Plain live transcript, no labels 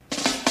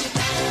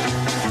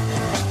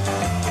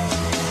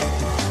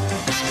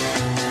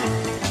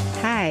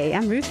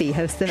BikenC4C,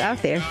 host of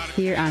Out There,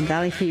 here on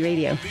Valley Free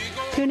Radio.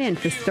 Tune in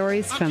for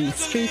stories from the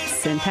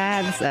streets and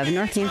paths of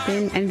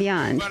Northampton and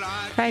beyond,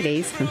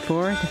 Fridays from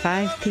 4 to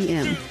 5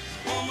 p.m.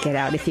 Get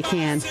out if you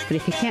can, but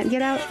if you can't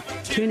get out,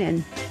 tune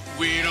in.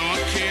 We don't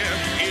care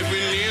if we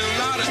live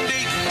out of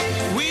state.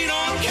 We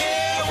don't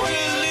care if we're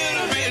a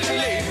little bit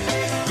late.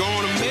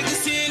 Gonna make a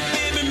sick,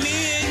 baby,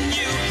 me and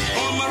you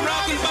on my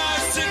rocking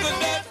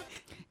bicycle.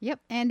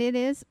 Yep, and it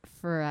is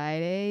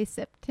Friday,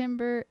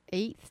 September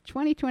 8th,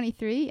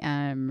 2023.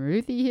 I'm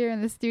Ruthie here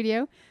in the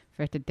studio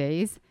for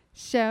today's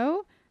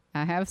show.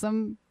 I have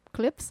some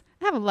clips.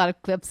 I have a lot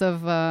of clips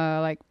of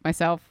like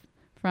myself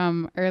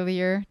from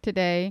earlier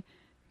today.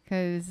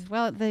 Because,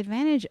 well, the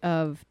advantage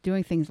of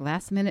doing things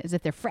last minute is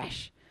that they're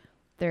fresh.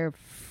 They're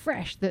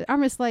fresh. They're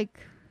almost like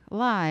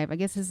live. I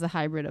guess this is a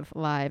hybrid of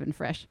live and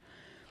fresh.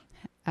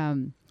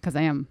 Because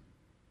I am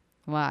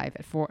live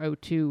at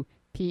 4:02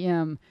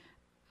 p.m.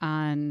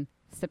 on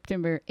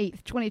September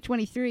 8th,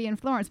 2023 in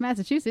Florence,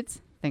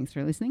 Massachusetts. Thanks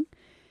for listening.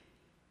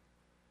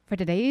 For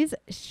today's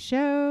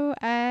show,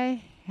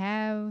 I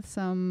have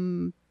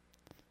some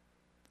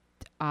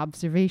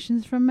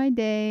observations from my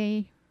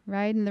day.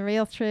 Riding the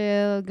rail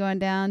trail, going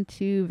down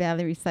to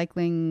Valley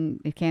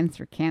Recycling, Cans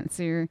for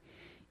Cancer,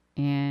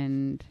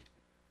 and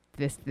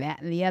this,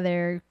 that, and the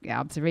other.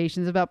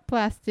 Observations about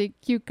plastic,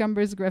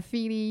 cucumbers,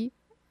 graffiti.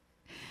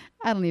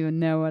 I don't even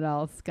know what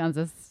else.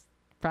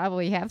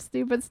 Probably half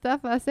stupid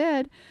stuff I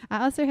said.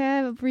 I also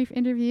have a brief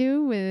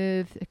interview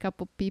with a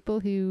couple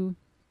people who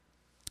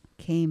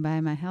came by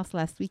my house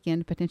last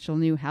weekend, potential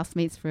new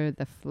housemates for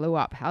the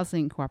Flow-Op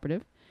Housing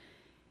Cooperative.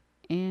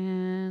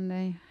 And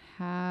I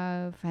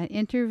have an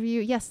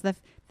interview. Yes,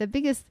 the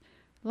biggest,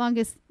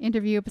 longest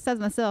interview besides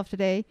myself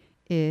today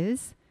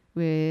is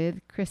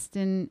with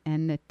Kristen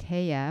and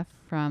Natea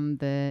from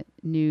the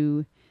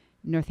new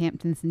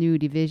Northampton's new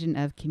division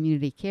of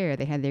community care.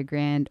 They had their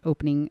grand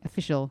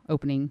official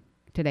opening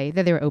today.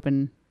 They were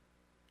open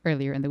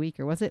earlier in the week,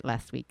 or was it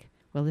last week?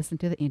 Well, listen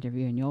to the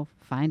interview and you'll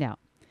find out.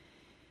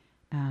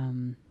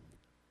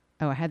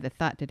 I had the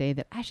thought today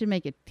that I should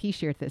make a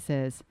t-shirt that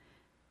says,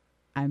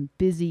 "I'm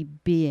busy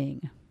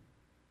being."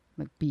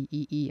 Like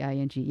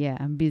B-E-E-I-N-G. Yeah,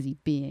 I'm busy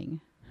being.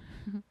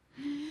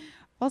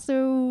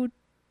 Also,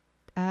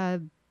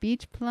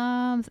 beach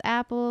plums,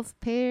 apples,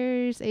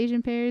 pears,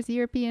 Asian pears,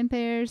 European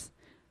pears.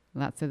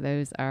 Lots of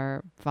those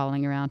are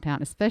falling around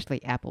town,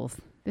 especially apples.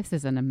 This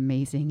is an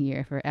amazing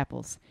year for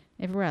apples.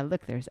 Everywhere I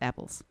look, there's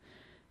apples.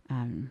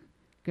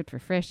 Good for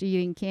fresh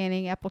eating,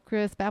 canning, apple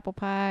crisp, apple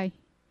pie.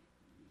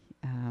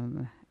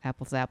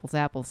 Apples.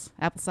 Apple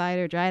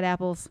cider, dried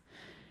apples.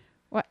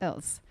 What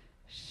else?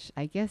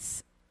 I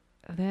guess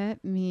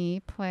let me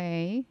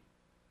play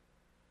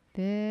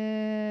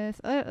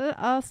this.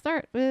 I'll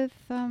start with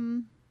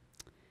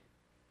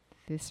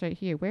this right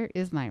here. Where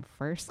is my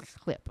first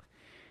clip?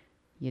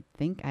 You'd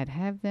think I'd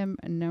have them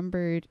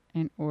numbered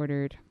and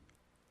ordered.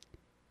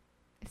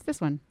 It's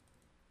this one.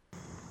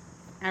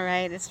 All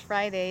right, it's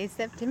Friday,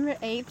 September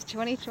 8th,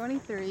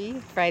 2023.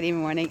 Friday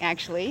morning,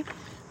 actually.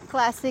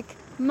 Classic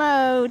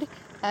mode.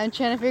 I'm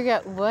trying to figure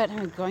out what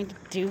I'm going to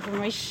do for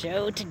my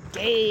show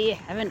today. I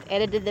haven't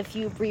edited the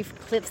few brief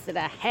clips that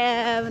I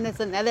have, and it's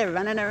another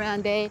running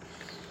around day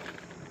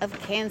of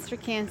Cans for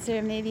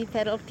Cancer, maybe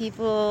pedal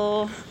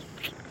people,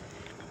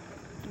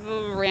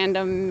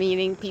 random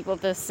meeting people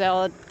to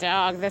sell a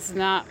dog that's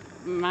not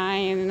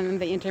mine,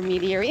 the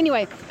intermediary.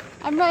 Anyway,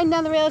 I'm riding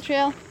down the rail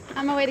trail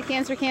on my way to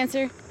Cans for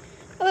Cancer.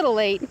 A little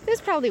late.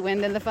 There's probably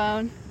wind in the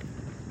phone.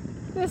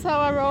 This is how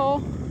I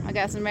roll. I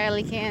got some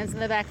Rally cans in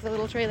the back of the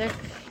little trailer.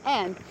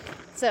 And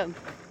so,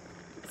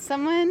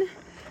 someone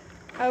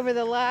over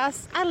the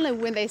last, I don't know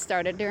when they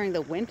started, during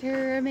the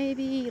winter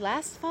maybe,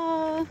 last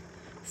fall,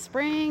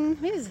 spring,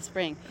 maybe it's the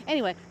spring.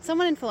 Anyway,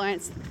 someone in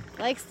Florence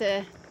likes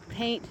to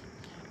paint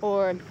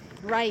or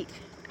write,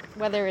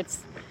 whether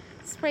it's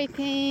spray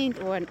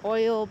paint or an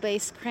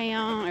oil-based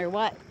crayon or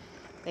what.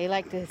 They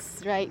like to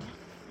write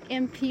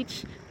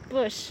impeach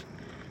Bush.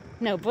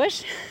 No,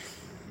 Bush?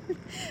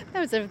 That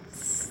was a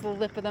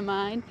slip of the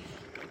mind.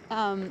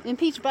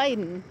 Impeach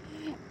Biden.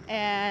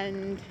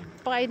 And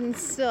Biden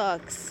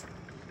sucks.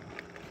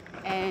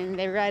 And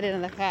they write it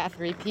on the path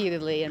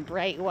repeatedly in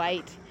bright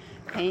white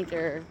paint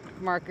or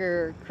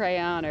marker or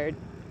crayon or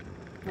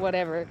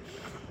whatever.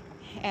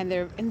 And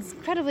they're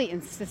incredibly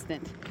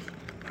insistent.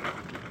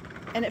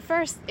 And at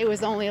first, it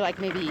was only like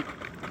maybe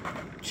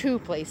 2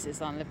 places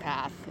on the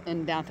path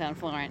in downtown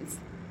Florence.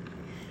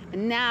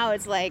 And now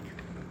it's like,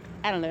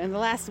 I don't know, in the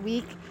last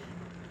week,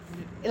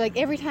 like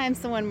every time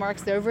someone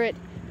marks over it,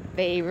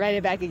 they write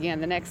it back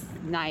again the next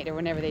night or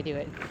whenever they do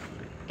it.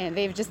 And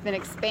they've just been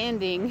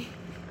expanding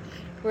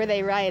where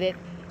they write it.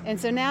 And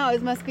so now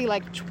it must be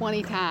like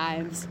 20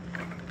 times.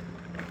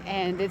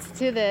 And it's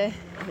to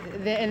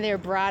and they're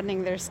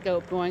broadening their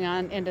scope, going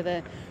on into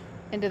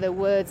the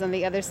woods on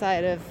the other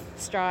side of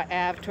Straw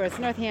Ave towards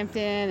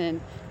Northampton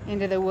and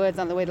into the woods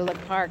on the way to Look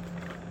Park.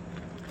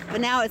 But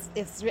now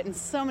it's written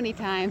so many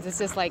times, it's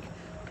just like,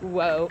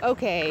 whoa,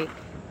 okay.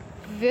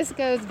 This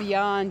goes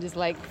beyond just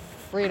like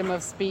freedom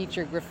of speech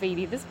or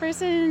graffiti. This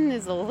person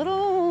is a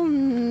little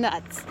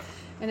nuts.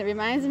 And it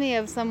reminds me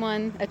of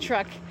someone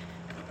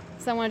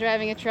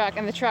driving a truck,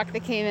 and the truck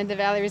that came into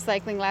Valley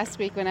Recycling last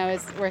week when I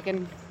was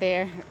working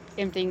there,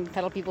 emptying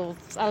pedal people.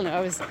 I don't know,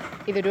 I was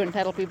doing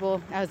pedal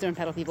people,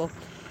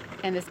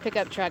 and this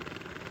pickup truck,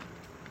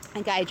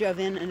 a guy drove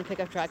in a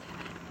pickup truck.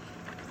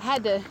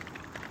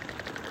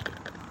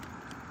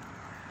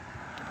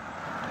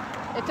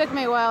 It took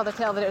me a while to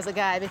tell that it was a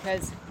guy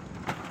because,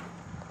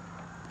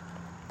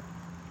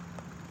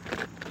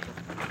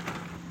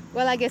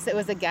 well, I guess it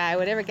was a guy,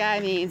 whatever guy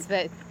means,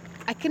 but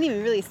I couldn't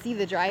even really see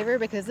the driver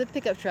because the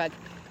pickup truck,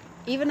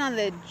 even on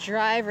the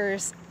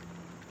driver's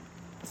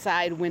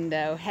side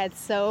window, had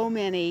so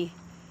many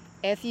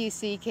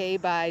F-U-C-K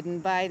Biden,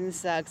 Biden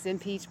sucks,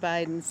 impeach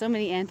Biden, so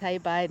many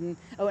anti-Biden,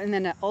 oh, and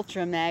then an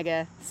ultra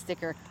MAGA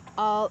sticker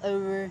all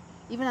over,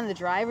 even on the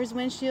driver's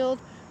windshield,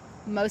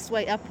 most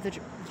way up the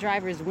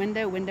driver's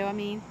window,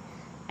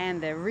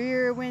 and the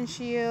rear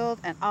windshield,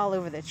 and all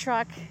over the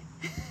truck.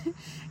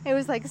 It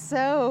was like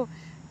so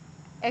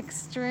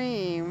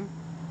extreme.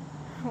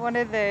 One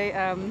of the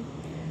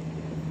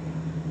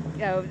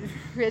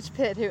Rich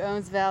Pitt, who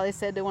owns Valley,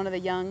 said to one of the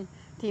young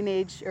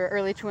teenage or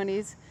early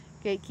 20s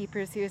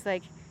gatekeepers, he was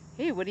like,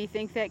 "Hey, what do you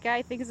think that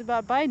guy thinks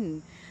about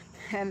Biden?"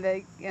 And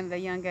the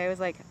young guy was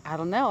like, "I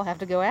don't know, I'll have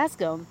to go ask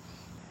him."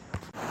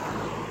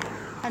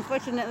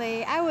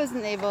 Unfortunately, I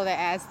wasn't able to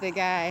ask the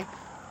guy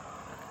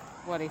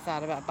what he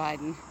thought about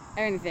Biden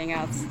or anything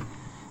else,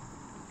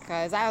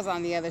 because I was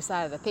on the other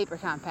side of the paper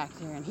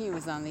compactor and he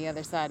was on the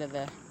other side of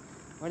the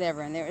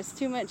whatever, and there was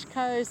too much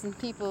cars and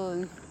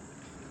people,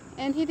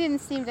 and he didn't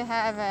seem to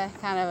have a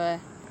kind of a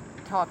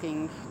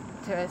talking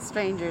to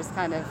strangers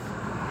kind of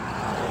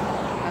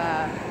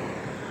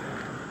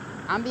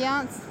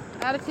ambiance,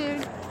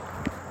 attitude,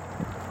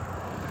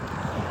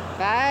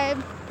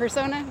 vibe,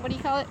 persona, what do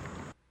you call it?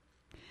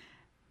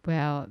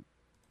 Well,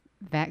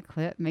 that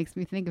clip makes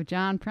me think of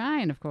John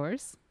Prine, of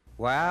course.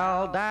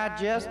 While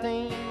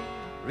digesting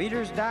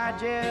Reader's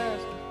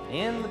Digest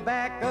in the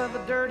back of the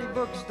dirty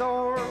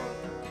bookstore,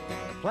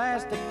 a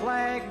plastic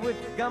flag with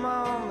gum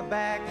on the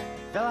back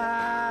fell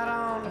out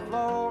on the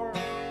floor.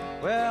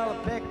 Well, I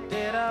picked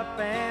it up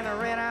and I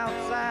ran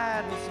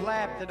outside and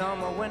slapped it on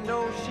my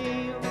window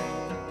shield.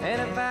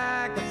 And if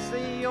I could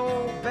see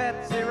old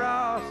Betsy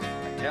Ross,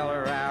 I'd tell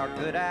her how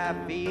good I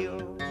feel.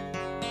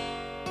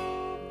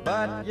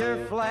 But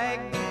your flag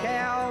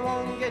decal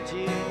won't get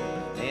you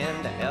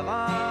into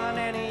heaven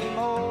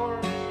anymore.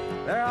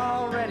 They're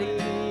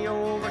already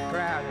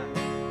overcrowded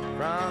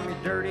from your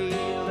dirty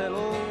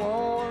little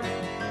war.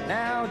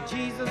 Now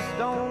Jesus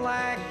don't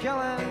like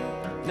killing,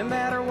 no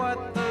matter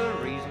what the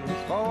reason's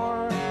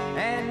for.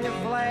 And your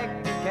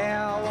flag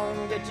decal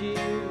won't get you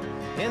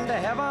into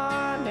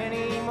heaven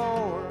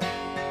anymore.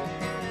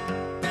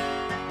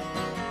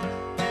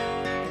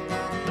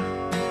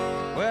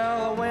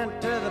 Well, I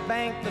went to the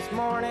bank this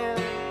morning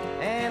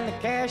and the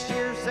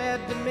cashier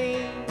said to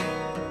me,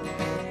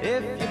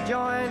 "If you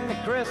join the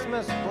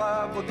Christmas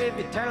club, we'll give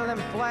you 10 of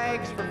them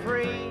flags for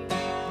free."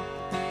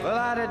 Well,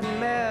 I didn't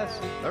mess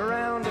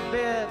around a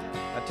bit.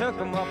 I took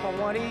him up on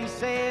what he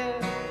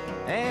said,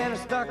 and I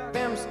stuck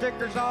them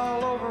stickers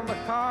all over my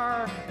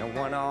car and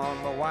one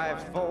on my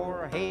wife's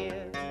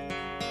forehead.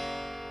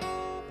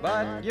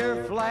 But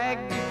your flag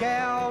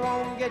decal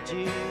won't get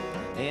you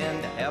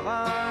into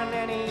heaven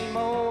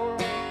anymore.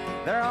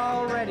 They're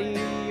already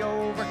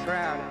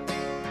overcrowded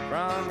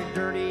from your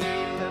dirty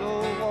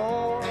little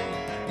war.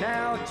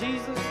 Now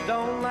Jesus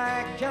don't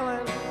like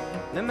killing,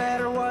 no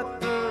matter what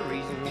the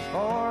reason's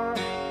for.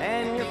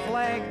 And your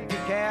flag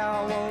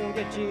decal won't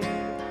get you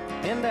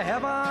into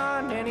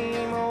heaven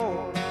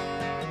anymore.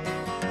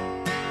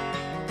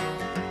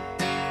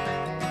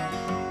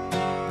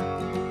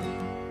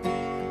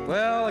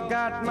 Well, I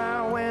got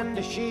my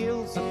window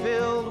shields so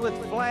filled with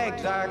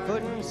flags I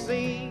couldn't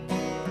see,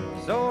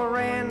 so I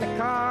ran the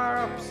car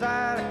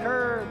upside a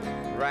curb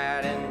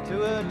right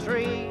into a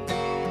tree.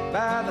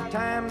 By the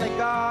time they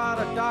got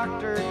a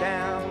doctor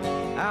down,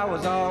 I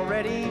was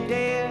already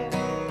dead.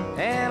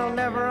 And I'll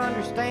never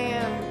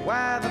understand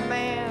why the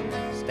man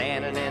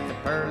standing in the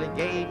pearly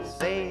gate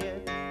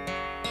said,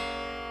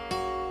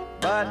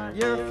 "But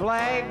your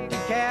flag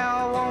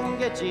decal won't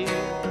get you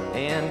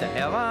into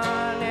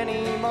heaven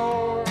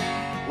anymore.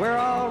 We're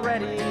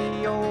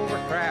already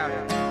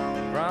overcrowded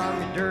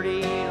from your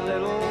dirty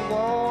little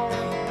war.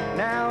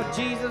 Now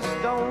Jesus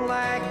don't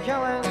like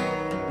killing,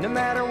 no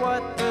matter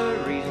what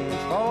the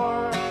reason's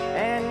for.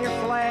 And your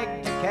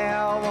flag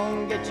decal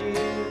won't get you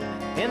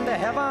into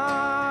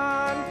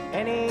heaven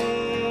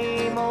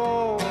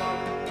anymore."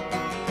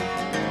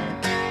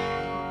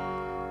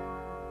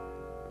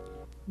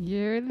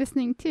 You're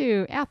listening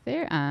to Out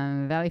There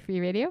on Valley Free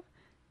Radio.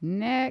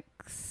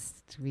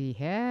 Next, we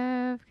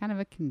have kind of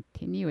a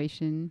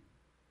continuation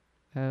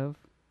of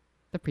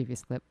the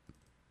previous clip.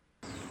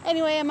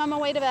 Anyway, I'm on my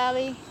way to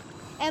Valley.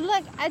 And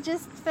look, I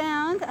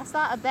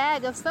saw a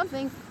bag of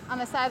something on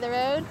the side of the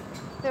road.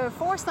 There were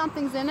 4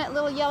 somethings in it,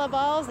 little yellow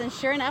balls, and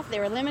sure enough, they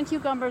were lemon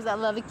cucumbers. I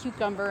love a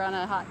cucumber on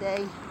a hot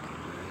day.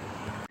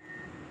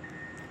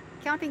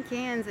 Counting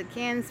cans at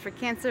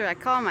BikenC4C, I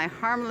call my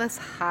harmless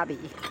hobby.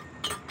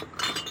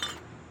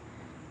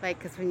 Like,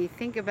 because when you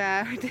think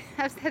about,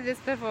 I've said this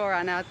before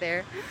on Out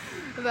There,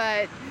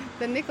 but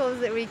the nickels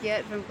that we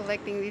get from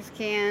collecting these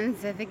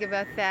cans, I think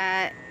about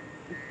that,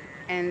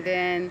 and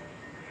then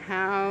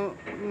how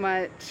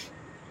much,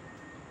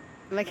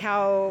 like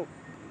how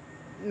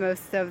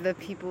most of the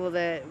people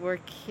that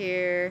work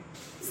here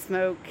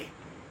smoke,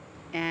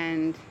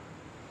 and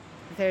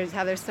there's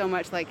so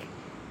much like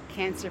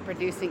cancer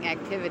producing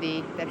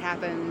activity that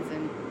happens,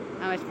 and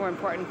how much more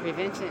important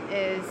prevention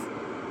is.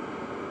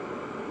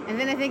 And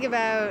then I think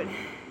about,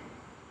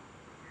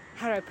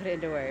 how do I put it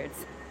into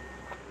words?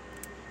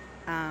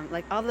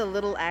 Like all the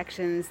little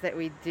actions that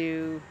we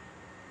do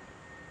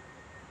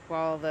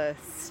while the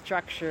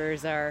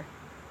structures are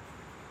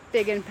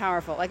big and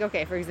powerful. Like,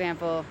 okay, for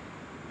example,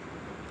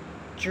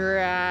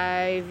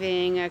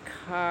 driving a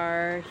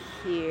car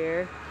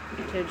here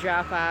to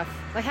drop off.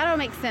 Like, how do I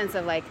make sense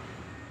of like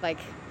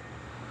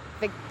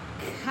the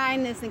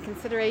kindness and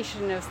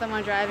consideration of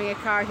someone driving a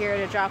car here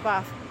to drop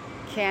off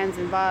cans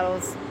and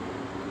bottles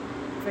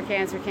for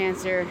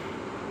BikenC4C,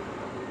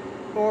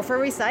 or for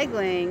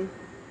recycling,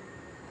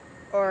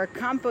 or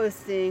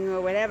composting,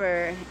 or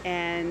whatever,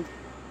 and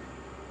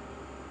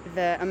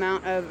the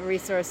amount of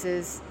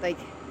resources like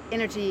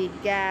energy,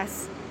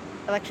 gas,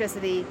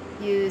 electricity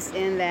used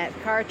in that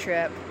car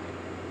trip,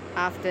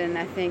 often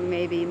I think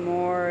maybe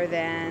more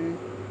than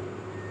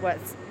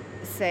what's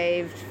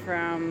saved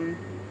from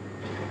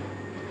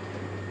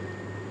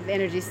the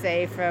energy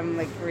saved from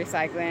like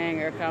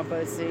recycling or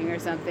composting or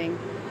something.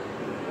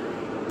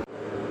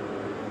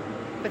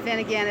 But then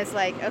again, it's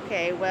like,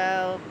 okay,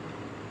 well,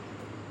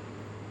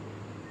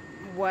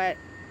 what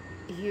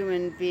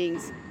human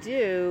beings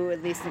do,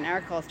 at least in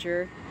our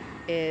culture,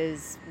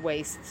 is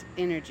waste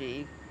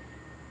energy.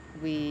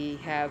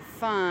 We have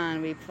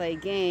fun, we play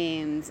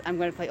games. I'm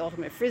going to play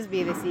Ultimate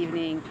Frisbee this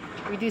evening.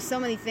 We do so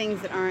many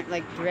things that aren't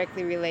like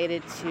directly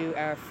related to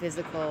our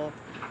physical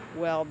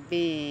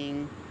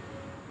well-being.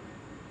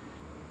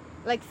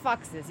 Like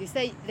foxes. They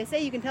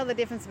say you can tell the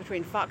difference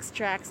between fox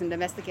tracks and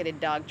domesticated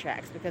dog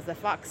tracks, because the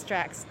fox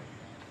tracks,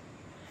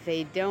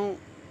 they don't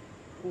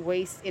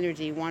waste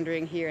energy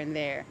wandering here and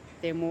there.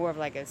 They're more of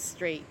like a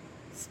straight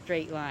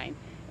line.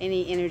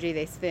 Any energy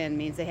they spend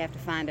means they have to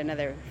hunt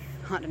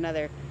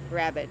another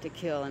rabbit to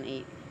kill and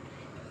eat.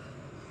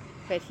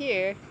 But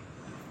here,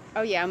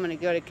 oh yeah, I'm gonna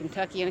go to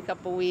Kentucky in a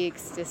couple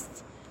weeks,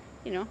 just,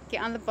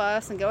 get on the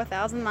bus and go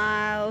 1,000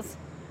 miles,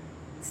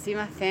 see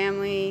my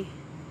family.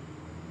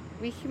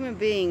 We human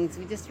beings,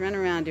 we just run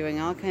around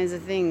doing all kinds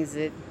of things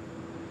that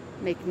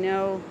make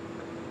no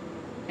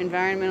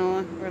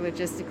environmental or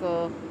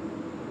logistical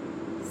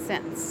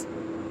sense.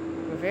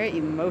 We're very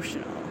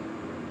emotional.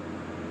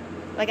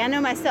 Like, I know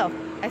myself,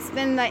 I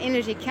spend my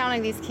energy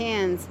counting these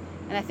cans,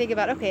 and I think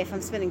about, okay, if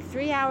I'm spending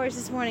 3 hours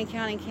this morning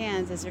counting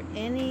cans, is there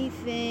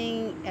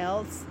anything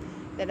else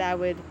that I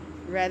would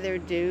rather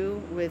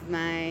do with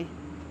my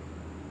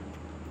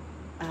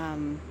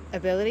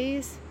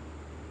abilities?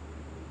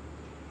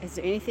 Is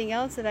there anything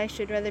else that I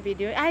should rather be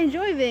doing? I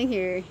enjoy being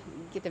here.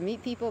 Get to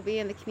meet people, be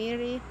in the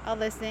community, all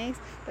those things.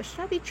 But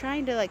should I be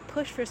trying to like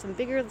push for some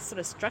bigger sort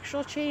of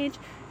structural change?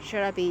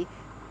 Should I be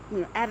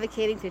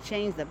advocating to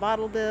change the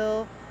bottle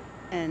bill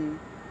and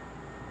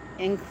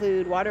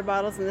include water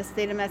bottles in the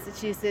state of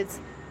Massachusetts?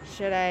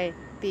 Should I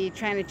be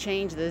trying to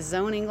change the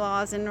zoning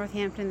laws in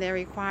Northampton that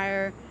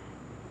require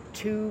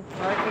 2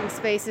 parking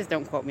spaces?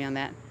 Don't quote me on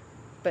that.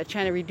 But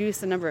trying to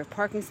reduce the number of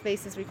parking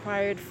spaces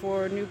required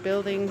for new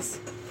buildings.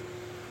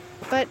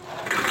 But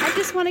I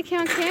just want to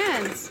count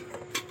cans.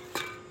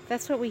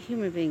 That's what we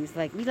human beings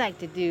like. We like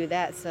to do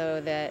that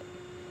so that,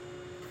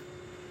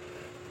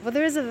 well,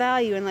 there is a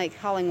value in like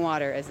hauling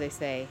water, as they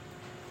say.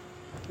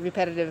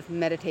 Repetitive,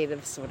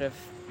 meditative sort of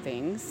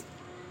things.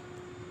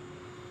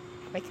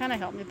 They kind of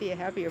help me be a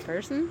happier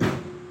person.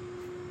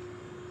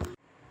 But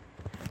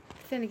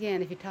then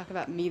again, if you talk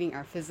about meeting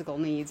our physical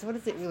needs, what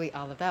is it really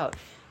all about?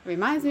 It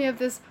reminds me of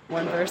this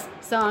one verse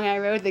song I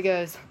wrote that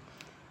goes,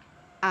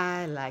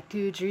 I like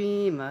to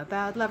dream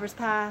about lovers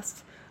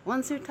past,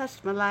 ones who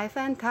touched my life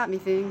and taught me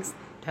things,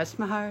 touched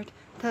my heart,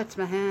 touched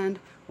my hand,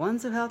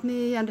 ones who helped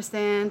me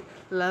understand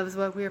love's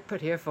what we're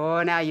put here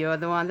for. Now you're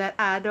the one that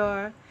I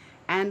adore,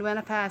 and when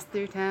I pass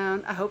through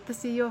town, I hope to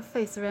see your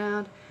face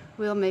around.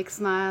 We'll make a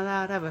smile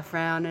out of a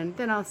frown, and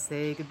then I'll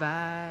say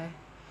goodbye.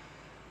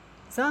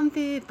 Some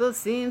people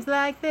seems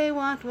like they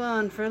want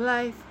one for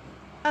life,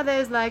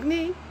 others like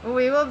me,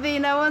 we will be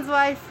no one's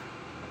wife.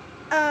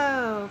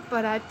 Oh,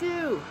 but I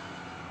do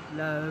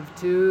love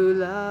to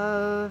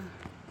love.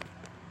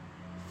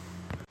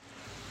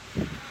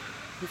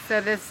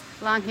 So this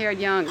long-haired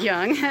young,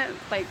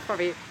 like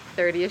probably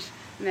 30-ish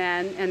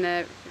man in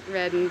a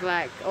red and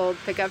black old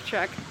pickup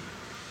truck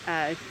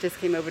just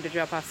came over to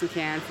drop off some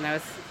cans, and I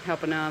was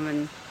helping him,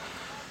 and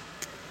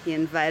he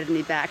invited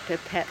me back to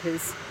pet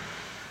his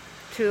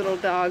 2 little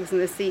dogs in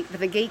the seat. But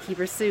the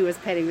gatekeeper, Sue, was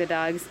petting the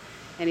dogs,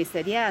 and he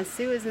said, yeah,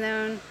 Sue has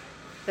known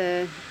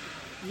the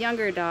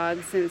younger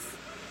dog since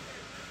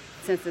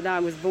the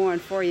dog was born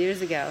 4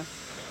 years ago.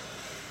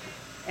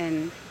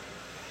 And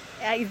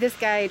this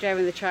guy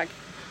driving the truck,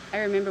 I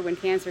remember when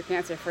Cancer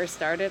first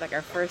started, like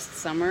our first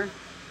summer,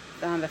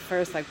 on the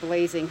first like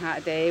blazing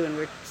hot day when we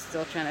were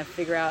still trying to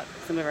figure out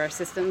some of our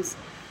systems.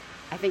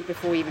 I think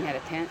before we even had a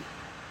tent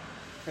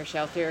for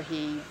shelter,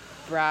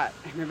 I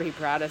remember he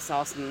brought us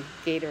all some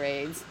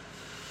Gatorades.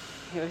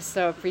 It was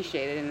so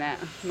appreciated in that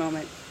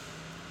moment.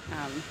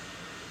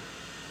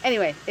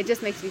 Anyway, it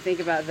just makes me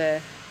think about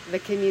the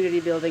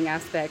community building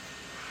aspect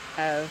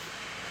of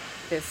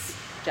this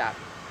job.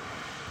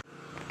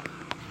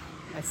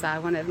 I saw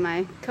one of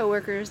my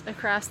coworkers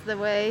across the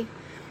way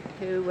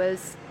who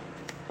was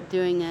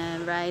doing a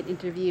ride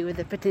interview with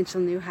a potential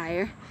new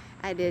hire.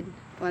 I did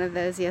one of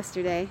those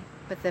yesterday,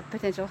 but the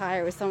potential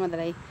hire was someone that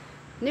I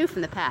knew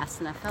from the past,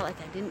 and I felt like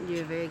I didn't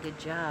do a very good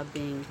job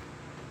being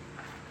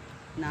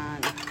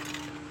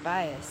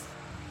non-biased.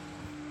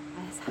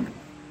 It's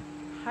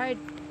hard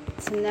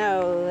to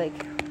know,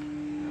 like,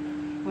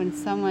 when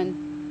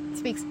someone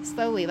speaks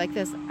slowly like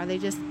this, are they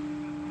just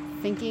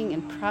thinking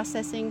and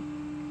processing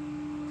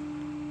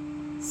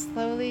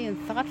slowly and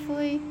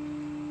thoughtfully,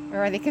 or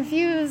are they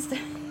confused?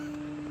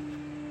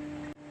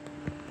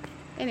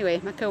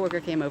 Anyway, my coworker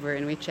came over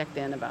and we checked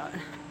in about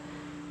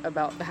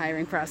the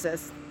hiring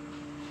process.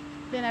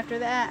 Then after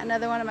that,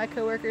 another one of my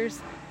coworkers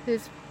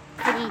who's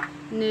pretty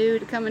new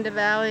to coming to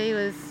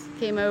Valley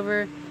came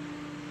over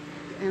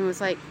and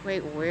was like, wait,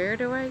 where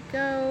do I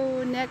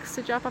go next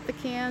to drop off the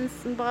cans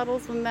and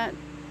bottles when that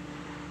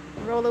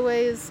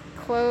rollaway is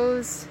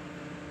closed?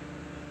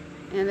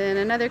 And then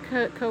another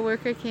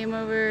coworker came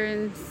over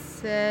and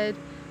said,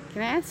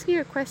 can I ask you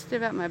a question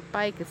about my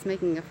bike? It's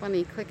making a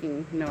funny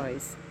clicking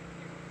noise.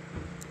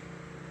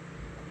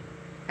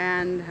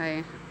 And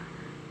I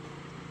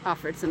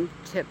offered some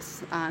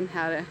tips on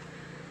how to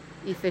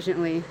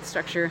efficiently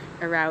structure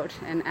a route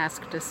and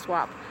ask to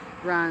swap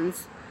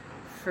runs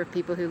for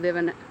people who live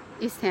in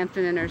East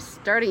Hampton and are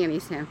starting in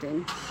East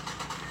Hampton.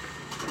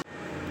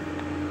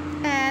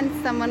 And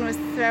someone was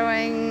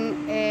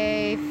throwing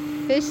a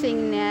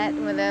fishing net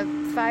with a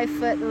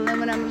 5-foot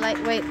aluminum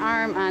lightweight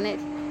arm on it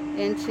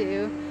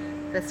into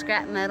the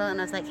scrap metal,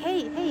 and I was like,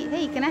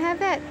 hey, can I have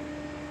that?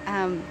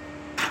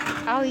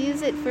 I'll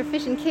use it for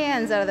fishing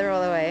cans out of the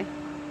rollaway.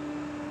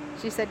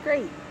 She said,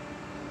 great.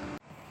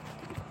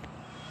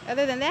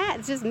 Other than that,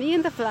 it's just me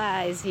and the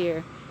flies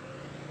here.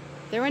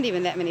 There weren't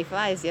even that many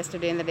flies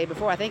yesterday and the day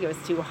before. I think it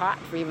was too hot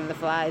for even the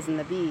flies and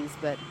the bees,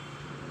 but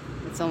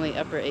it's only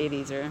upper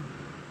 80s or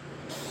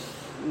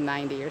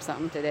 90 or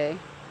something today.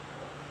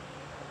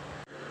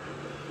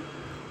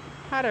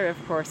 Hotter,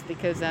 of course,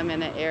 because I'm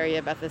in an area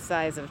about the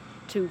size of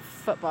 2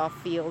 football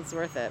fields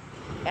worth of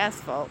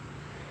asphalt.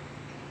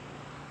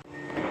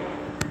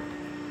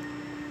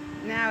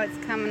 Now it's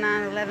coming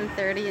on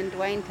 11:30 and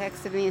Dwayne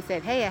texted me and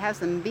said, hey, I have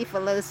some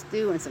beefalo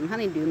stew and some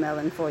honeydew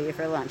melon for you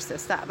for lunch, so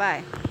stop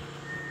by.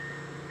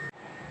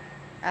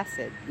 I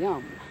said,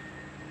 yum.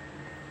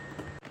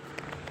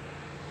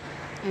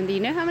 And do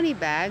you know how many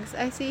bags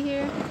I see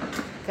here?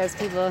 Because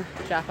people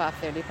drop off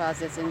their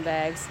deposits in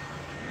bags,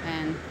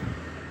 and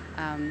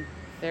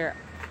they're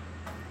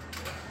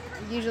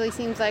usually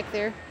seems like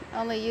they're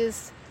only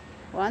used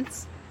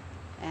once.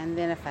 And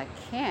then if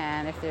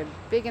they're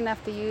big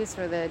enough to use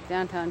for the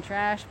downtown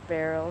trash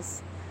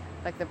barrels,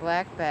 like the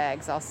black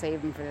bags, I'll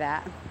save them for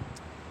that.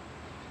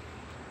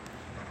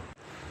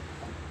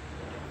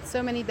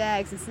 So many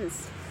bags, and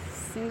since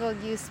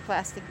single-use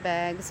plastic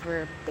bags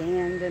were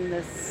banned in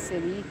the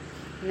city,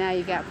 now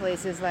you got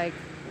places like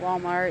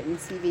Walmart and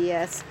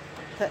CVS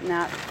putting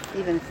out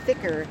even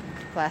thicker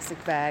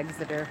plastic bags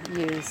that are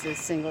used as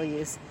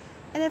single-use.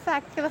 And in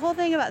fact, the whole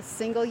thing about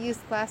single-use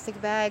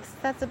plastic bags,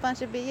 that's a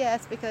bunch of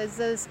BS, because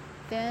those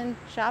thin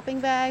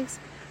shopping bags,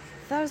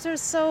 those are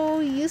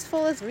so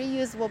useful as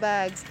reusable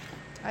bags.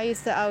 I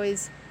used to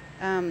always,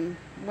 not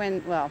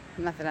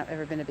that I've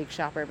ever been a big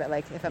shopper, but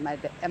like if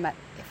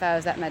I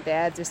was at my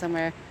dad's or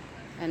somewhere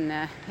and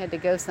had to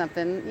go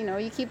something,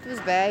 you keep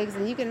those bags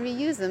and you can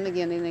reuse them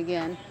again and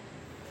again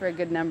for a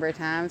good number of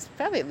times,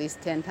 probably at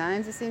least 10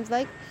 times it seems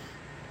like.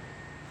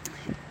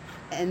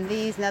 And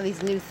these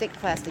new thick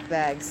plastic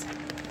bags,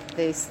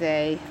 they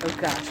say, oh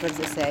gosh, what does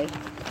it say?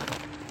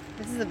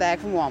 This is a bag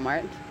from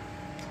Walmart.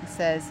 It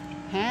says,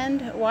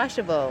 hand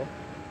washable,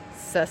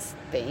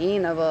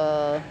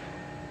 sustainable,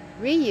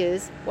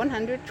 reuse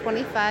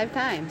 125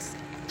 times.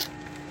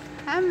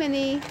 How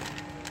many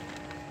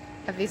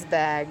of these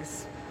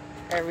bags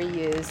are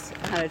reused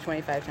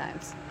 125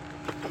 times?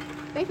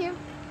 Thank you.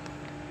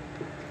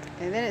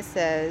 And then it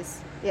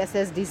says,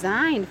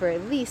 designed for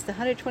at least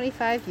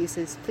 125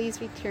 uses. Please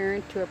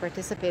return to a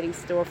participating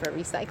store for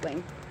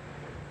recycling.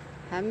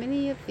 How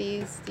many of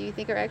these do you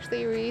think are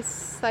actually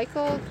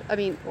recycled?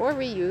 Or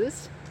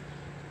reused?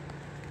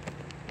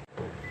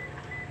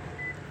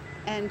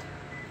 And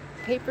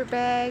paper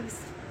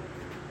bags.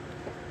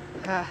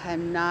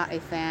 I'm not a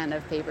fan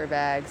of paper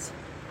bags.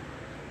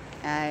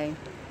 I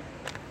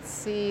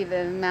see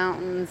the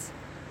mountains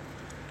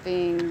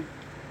being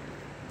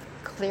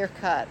clear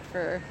cut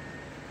for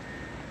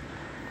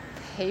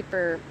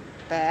paper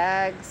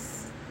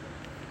bags.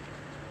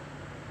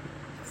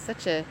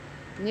 Such a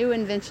new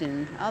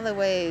invention, all the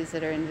ways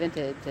that are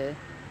invented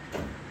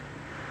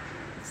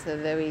so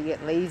that we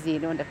get lazy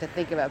and don't have to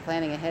think about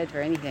planning ahead for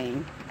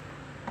anything.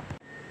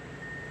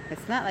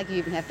 It's not like you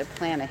even have to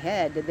plan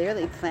ahead. Did they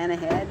really plan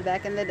ahead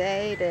back in the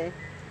day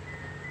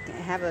to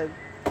have a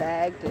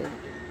bag to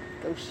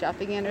go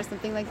shopping in or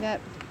something like that?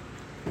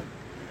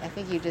 I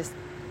think you just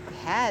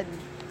had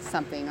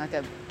something like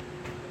a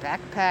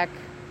backpack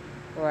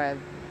or a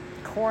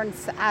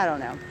I don't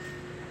know.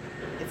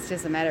 It's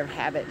just a matter of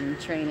habit and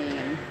training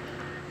and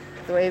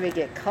the way we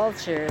get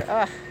culture.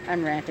 Oh,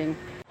 I'm ranting.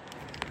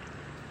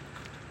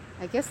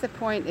 I guess the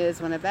point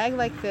is when a bag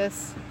like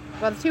this,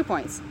 well, 2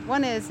 points.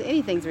 One is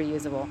anything's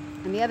reusable,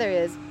 and the other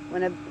is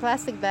when a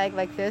plastic bag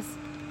like this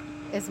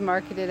is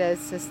marketed as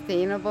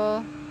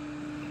sustainable,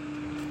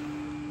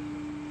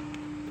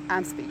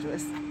 I'm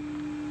speechless.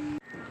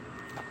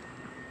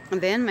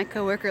 And then my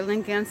coworker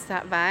Lincoln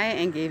stopped by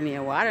and gave me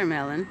a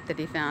watermelon that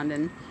he found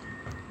in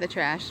the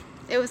trash.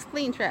 It was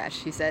clean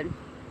trash, he said.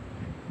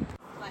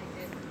 Like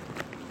it.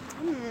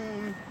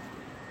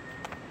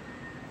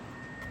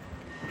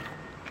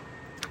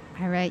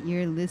 All right,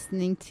 you're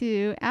listening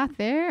to Out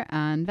There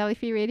on Valley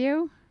Free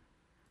Radio.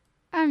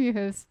 I'm your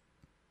host,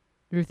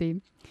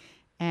 Ruthie.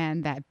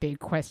 And that big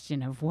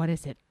question of what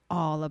is it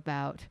all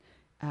about?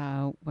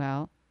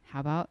 Well, how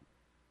about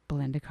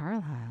Belinda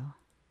Carlisle?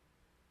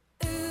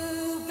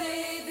 Ooh,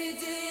 baby,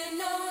 do you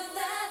know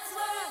that's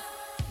worth?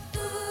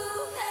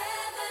 Ooh,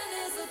 heaven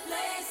is a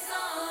place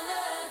on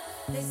earth.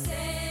 They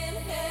say in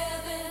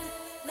heaven,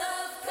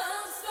 love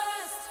comes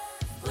first.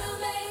 We'll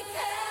make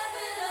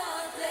heaven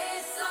our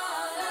place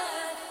on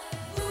earth.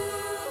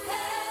 Ooh,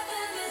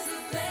 heaven is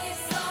a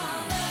place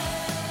on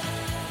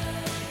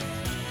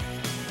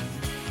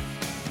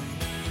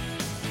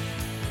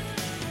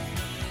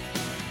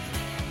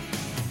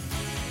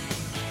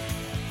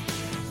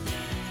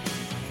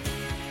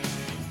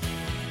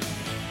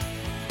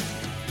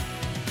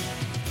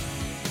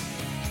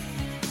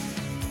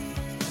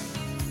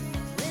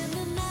when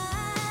the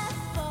night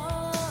falls.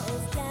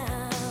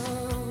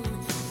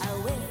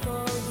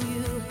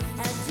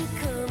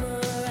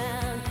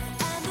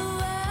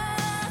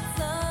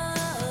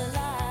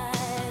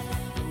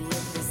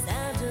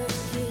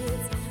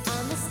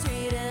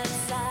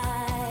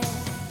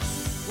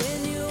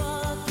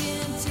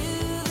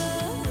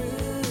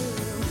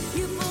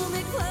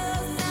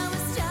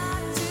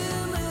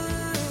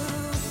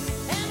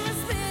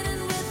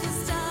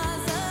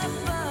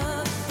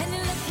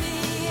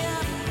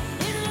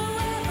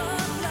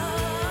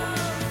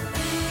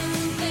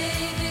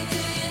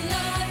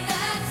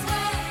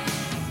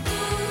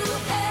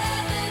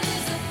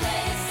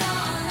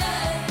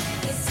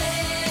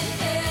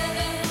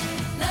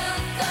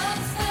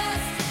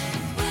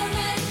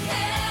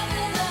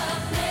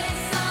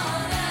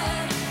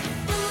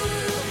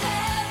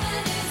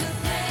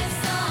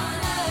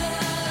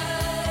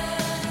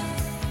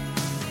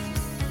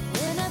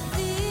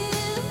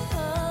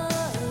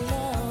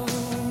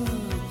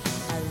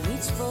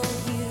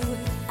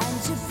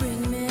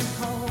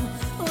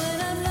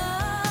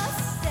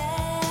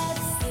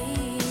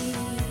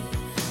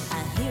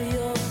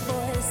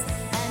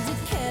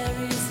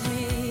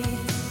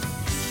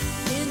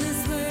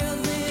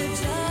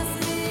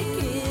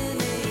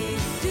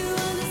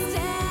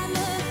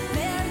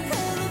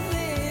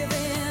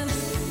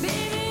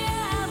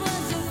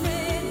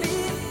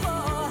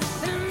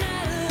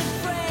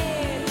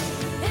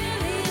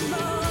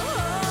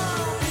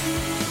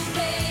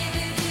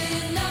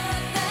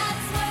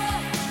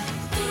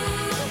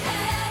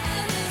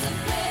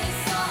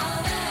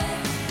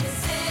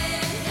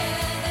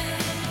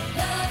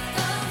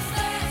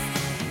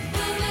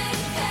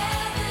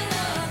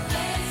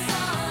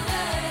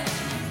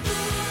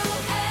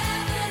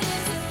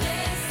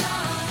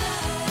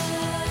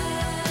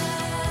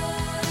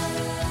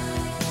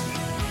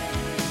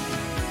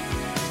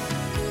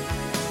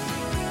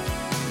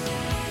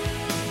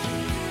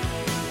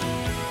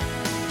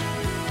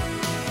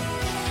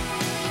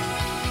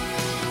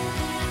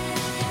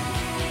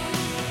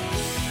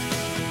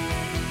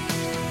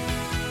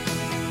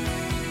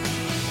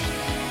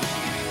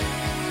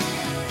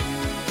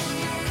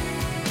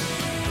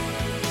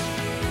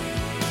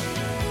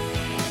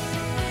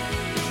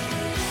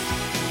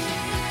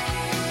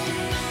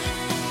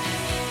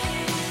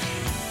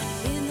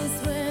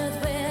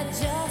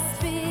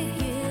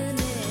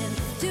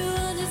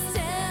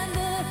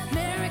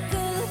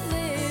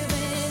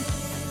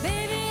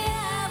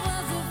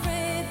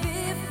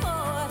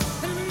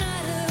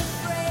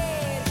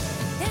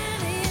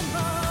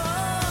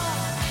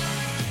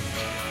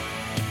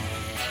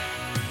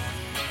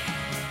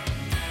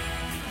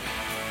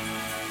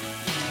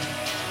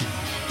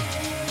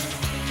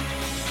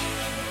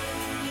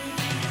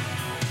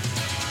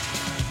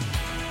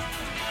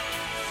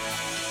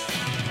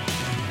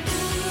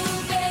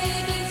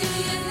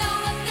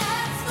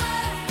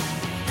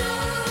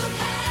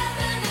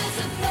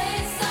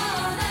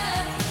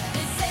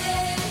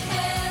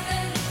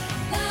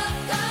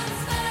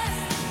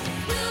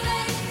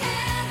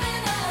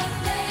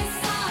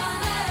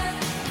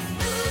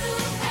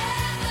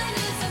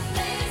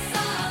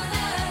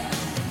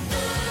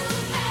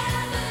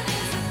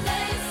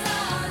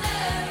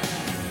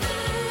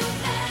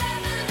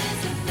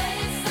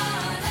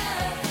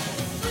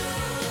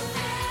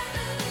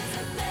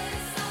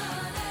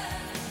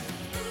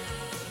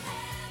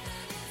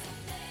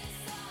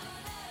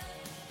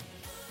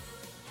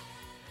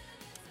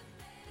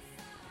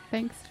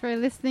 Thanks for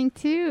listening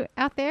to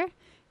out there.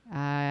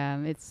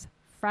 It's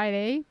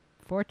Friday,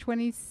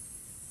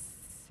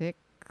 4:26,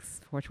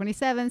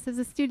 4:27 says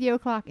the studio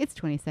clock. It's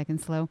 20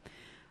 seconds slow.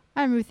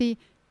 I'm Ruthie.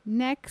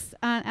 Next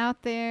on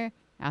Out There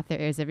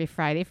airs every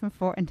Friday from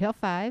 4 until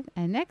 5.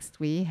 And next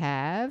we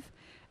have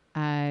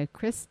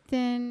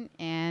Kristen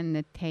and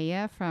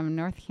Natea from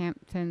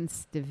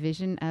Northampton's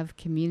Division of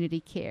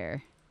Community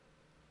Care.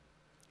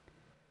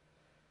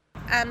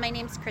 My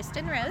name's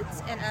Kristen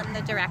Rhodes, and I'm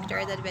the director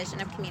of the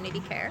Division of Community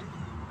Care.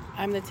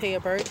 I'm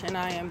Natea Birch, and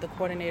I am the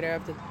coordinator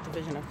of the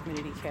Division of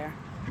Community Care.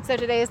 So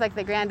today is like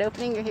the grand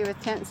opening. You're here with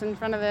tents in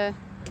front of the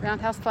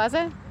Roundhouse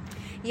Plaza?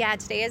 Yeah,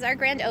 today is our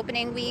grand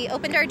opening. We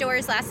opened our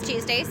doors last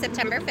Tuesday,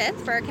 September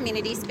 5th, for our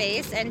community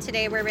space, and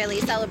today we're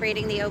really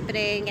celebrating the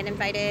opening and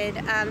invited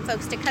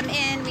folks to come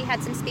in. We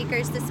had some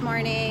speakers this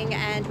morning,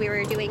 and we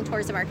were doing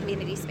tours of our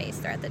community space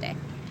throughout the day.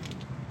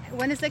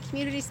 When is the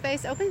community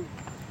space open?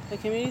 The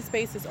community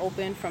space is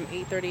open from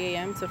 8:30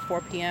 a.m. to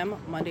 4 p.m.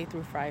 Monday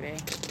through Friday.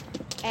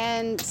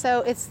 And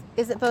so is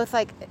it both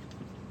like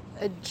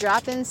a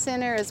drop-in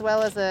center as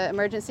well as an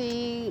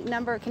emergency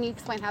number? Can you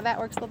explain how that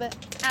works a little bit?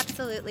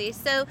 Absolutely.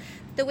 So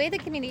the way the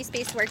community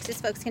space works is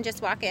folks can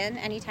just walk in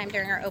anytime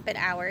during our open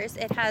hours.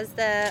 It has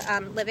the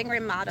living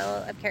room model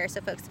of care,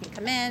 so folks can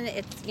come in,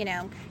 it's,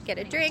 get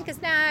a drink, a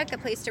snack, a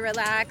place to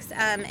relax,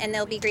 and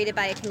they'll be greeted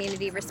by a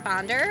community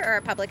responder or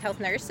a public health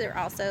nurse. They're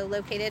also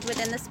located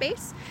within the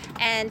space.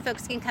 And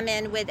folks can come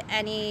in with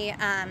any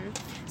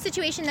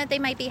situation that they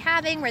might be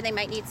having where they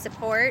might need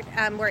support.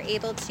 We're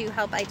able to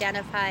help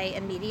identify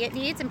immediate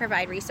needs and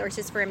provide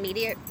resources for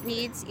immediate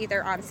needs,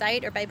 either on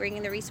site or by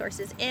bringing the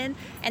resources in,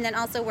 and then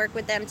also work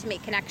with them to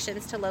make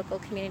connections to local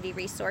community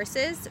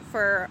resources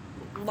for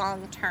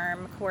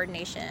long-term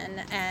coordination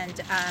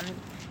and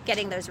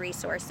getting those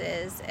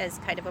resources as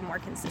kind of a more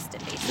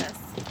consistent basis.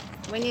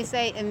 When you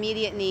say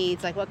immediate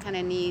needs, like what kind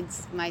of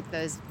needs might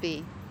those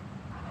be?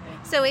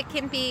 So it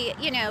can be,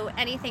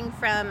 anything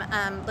from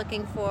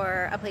looking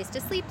for a place to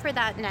sleep for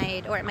that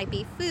night, or it might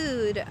be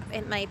food,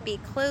 it might be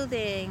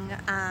clothing.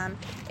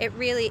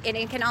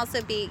 It can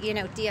also be,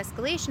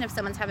 de-escalation if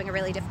someone's having a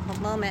really difficult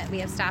moment. We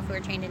have staff who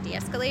are trained in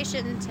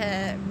de-escalation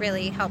to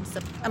really help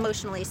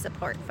emotionally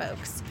support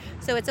folks.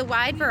 So it's a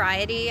wide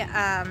variety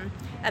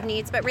of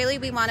needs, but really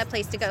we want a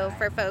place to go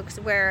for folks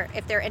where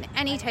if they're in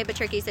any type of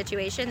tricky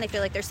situation, they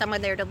feel like there's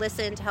someone there to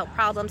listen, to help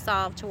problem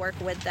solve, to work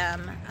with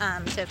them,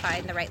 to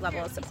find the right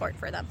level of support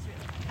for them.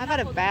 How about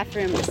a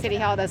bathroom? The City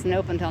Hall doesn't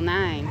open until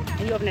 9.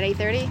 And you open at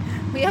 8:30?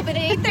 We open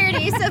at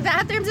 8:30, so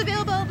bathrooms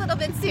available a little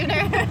bit sooner.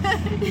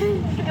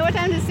 And what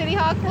time does City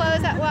Hall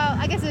close? Well,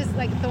 I guess it's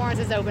like Thorns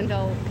is open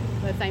till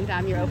the same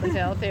time you're open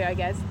till too, I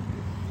guess.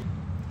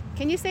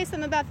 Can you say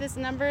something about this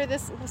number?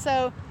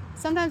 So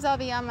sometimes I'll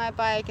be on my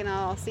bike and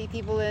I'll see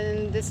people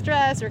in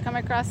distress or come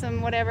across them,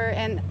 whatever,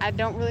 and I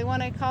don't really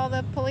want to call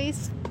the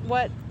police.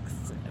 What's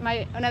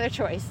another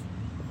choice?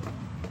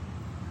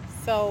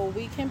 So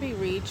we can be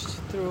reached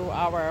through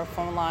our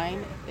phone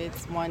line.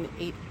 It's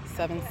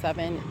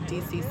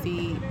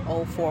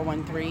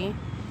 1-877-DCC-0413.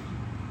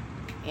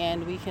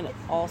 And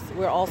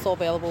we're also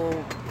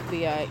available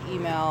via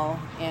email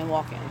and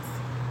walk-ins.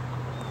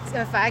 So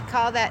if I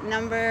call that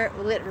number,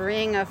 will it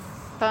ring a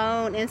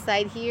phone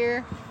inside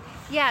here?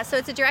 Yeah, so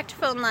it's a direct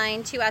phone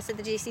line to us at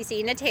the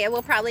DCC. Natea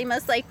will probably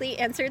most likely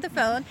answer the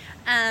phone,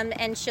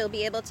 and she'll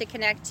be able to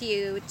connect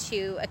you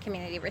to a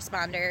community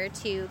responder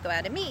to go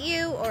out and meet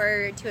you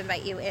or to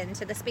invite you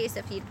into the space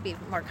if you'd be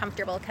more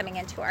comfortable coming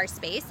into our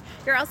space.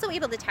 You're also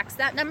able to text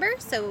that number,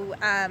 so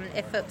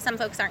if some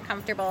folks aren't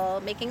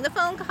comfortable making the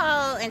phone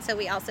call, and so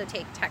we also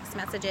take text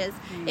messages.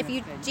 If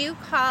you do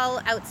call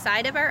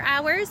outside of our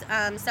hours,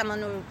 someone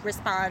will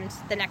respond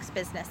the next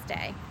business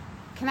day.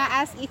 Can I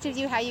ask each of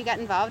you how you got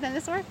involved in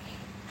this work?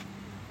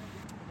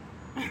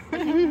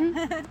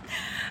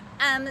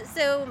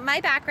 So my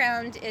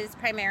background is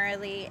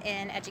primarily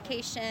in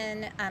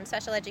education,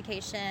 special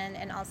education,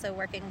 and also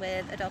working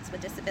with adults with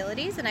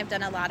disabilities. And I've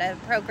done a lot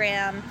of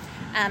program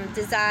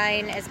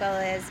design as well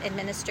as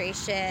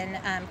administration,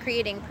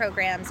 creating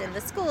programs in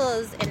the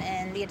schools and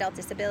in the adult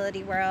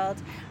disability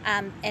world.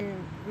 And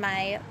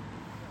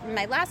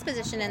my last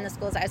position in the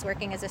schools, I was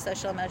working as a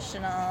social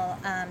emotional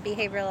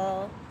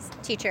behavioral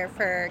teacher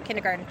for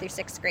kindergarten through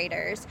 6th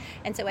graders.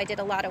 And so I did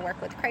a lot of work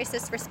with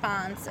crisis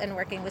response and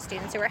working with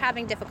students who were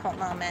having difficult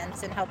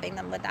moments and helping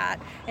them with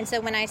that. And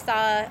so when I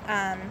saw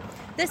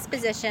this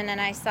position and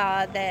I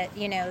saw that,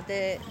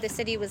 the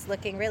city was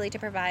looking really to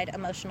provide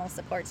emotional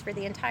supports for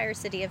the entire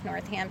city of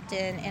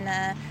Northampton in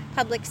a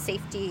public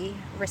safety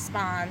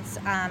response,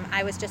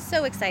 I was just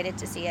so excited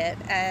to see it.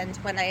 And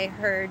when I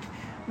heard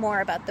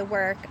more about the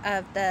work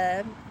of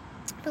the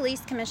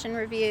police commission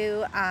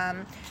review,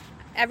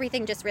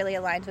 everything just really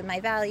aligned with my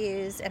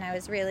values, and I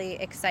was really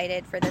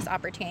excited for this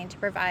opportunity to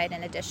provide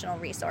an additional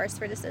resource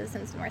for the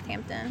citizens of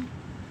Northampton.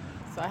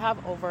 So I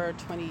have over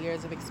 20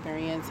 years of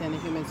experience in the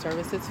human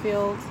services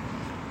field.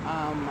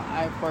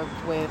 I've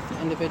worked with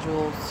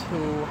individuals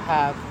who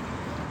have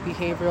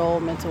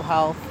behavioral, mental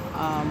health,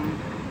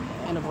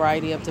 and a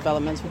variety of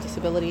developmental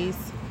disabilities.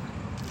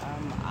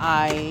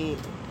 I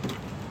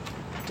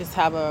just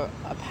have a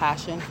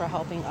passion for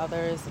helping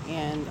others,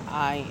 and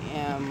I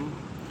am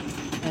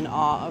in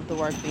awe of the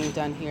work being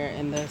done here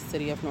in the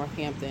city of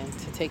Northampton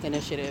to take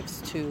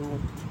initiatives to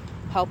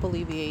help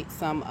alleviate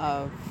some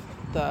of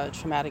the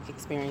traumatic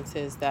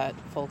experiences that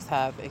folks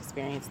have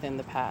experienced in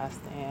the past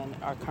and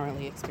are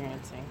currently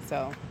experiencing.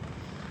 So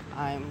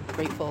I'm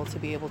grateful to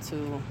be able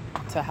to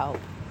help.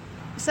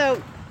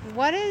 So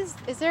what is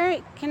there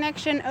a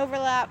connection,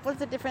 overlap? What's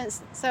the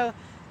difference? So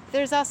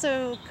there's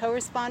also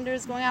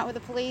co-responders going out with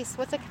the police.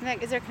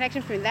 Is there a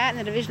connection between that and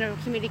the Division of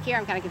Community Care?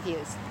 I'm kind of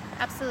confused.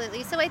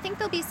 Absolutely. So I think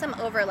there'll be some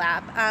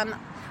overlap.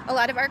 A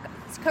lot of our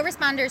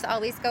co-responders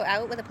always go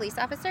out with a police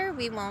officer.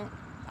 We won't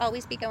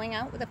always be going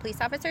out with a police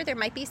officer. There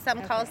might be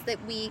some calls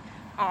that we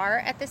are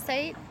at the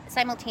site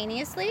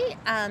simultaneously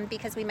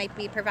because we might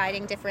be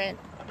providing different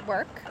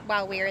work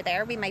while we are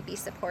there. We might be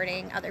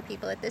supporting other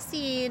people at the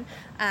scene.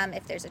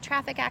 If there's a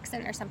traffic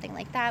accident or something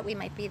like that, we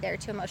might be there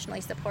to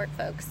emotionally support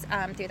folks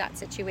through that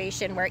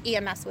situation, where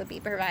EMS would be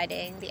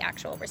providing the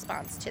actual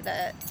response to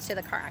the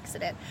car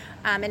accident.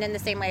 And in the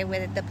same way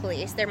with the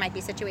police, there might be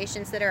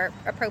situations that are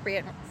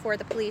appropriate for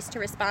the police to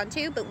respond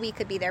to, but we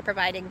could be there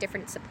providing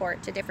different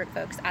support to different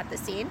folks at the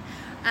scene.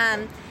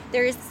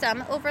 There is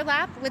some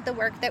overlap with the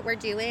work that we're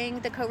doing.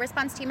 The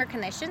co-response team are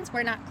clinicians.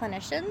 We're not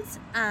clinicians.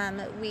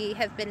 We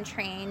have been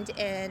trained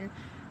in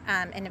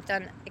and have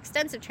done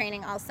extensive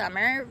training all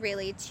summer,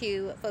 really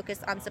to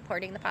focus on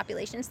supporting the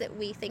populations that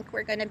we think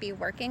we're going to be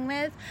working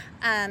with.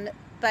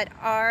 But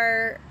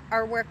our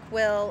work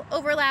will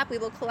overlap, we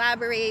will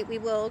collaborate, we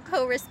will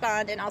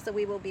co-respond, and also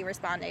we will be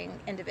responding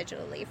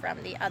individually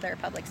from the other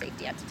public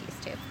safety entities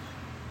too.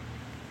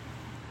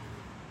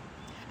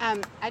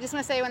 I just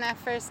want to say, when I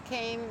first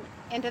came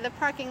into the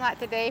parking lot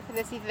today for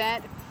this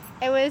event,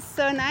 it was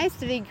so nice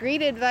to be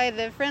greeted by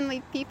the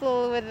friendly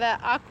people with the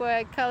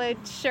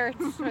aqua-colored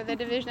shirts for the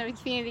Division of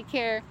Community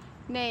Care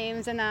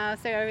names, and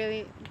so I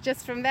really,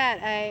 just from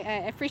that,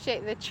 I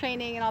appreciate the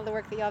training and all the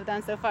work that y'all have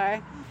done so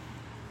far.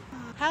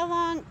 How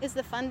long is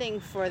the funding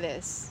for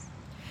this?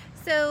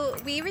 So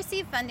we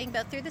receive funding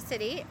both through the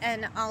city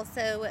and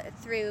also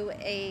through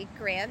a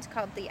grant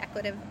called the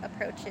Equitable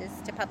Approaches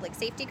to Public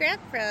Safety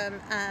Grant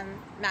from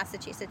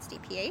Massachusetts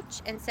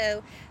DPH. And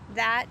so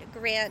that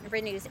grant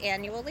renews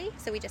annually.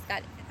 So we just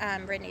got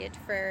renewed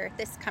for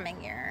this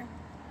coming year.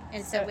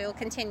 And so we will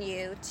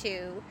continue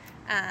to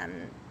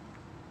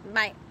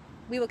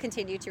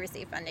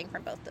receive funding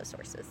from both those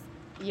sources.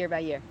 Year by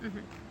year. Mm-hmm.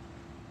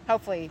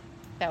 Hopefully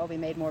that will be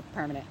made more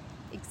permanent.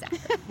 Exactly.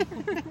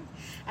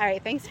 All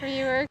right, thanks for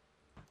your work.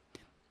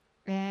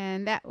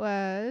 And that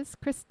was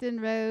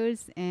Kristen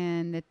Rose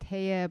and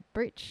Natea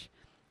Birch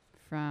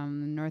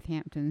from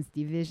Northampton's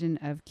Division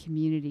of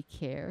Community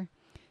Care.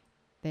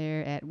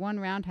 They're at 1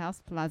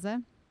 Roundhouse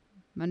Plaza,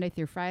 Monday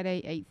through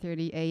Friday,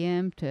 8:30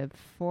 a.m. to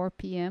 4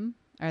 p.m.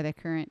 are the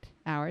current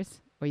hours,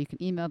 or you can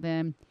email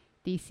them,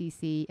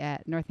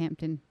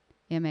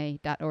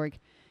 dcc@northamptonma.org.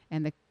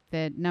 And the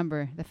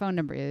phone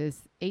number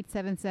is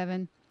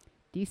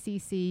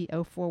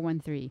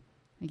 877-DCC-0413.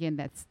 Again,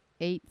 that's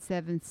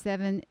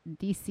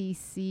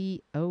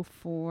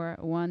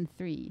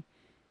 877-DCC-0413.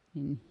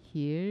 And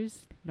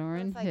here's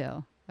Lauren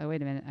Hill. Oh,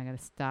 wait a minute. I got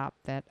to stop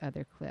that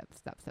other clip.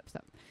 Stop.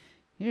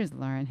 Here's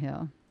Lauren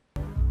Hill.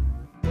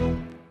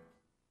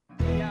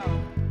 Yo,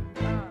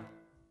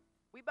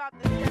 we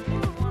about to step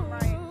into one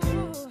right.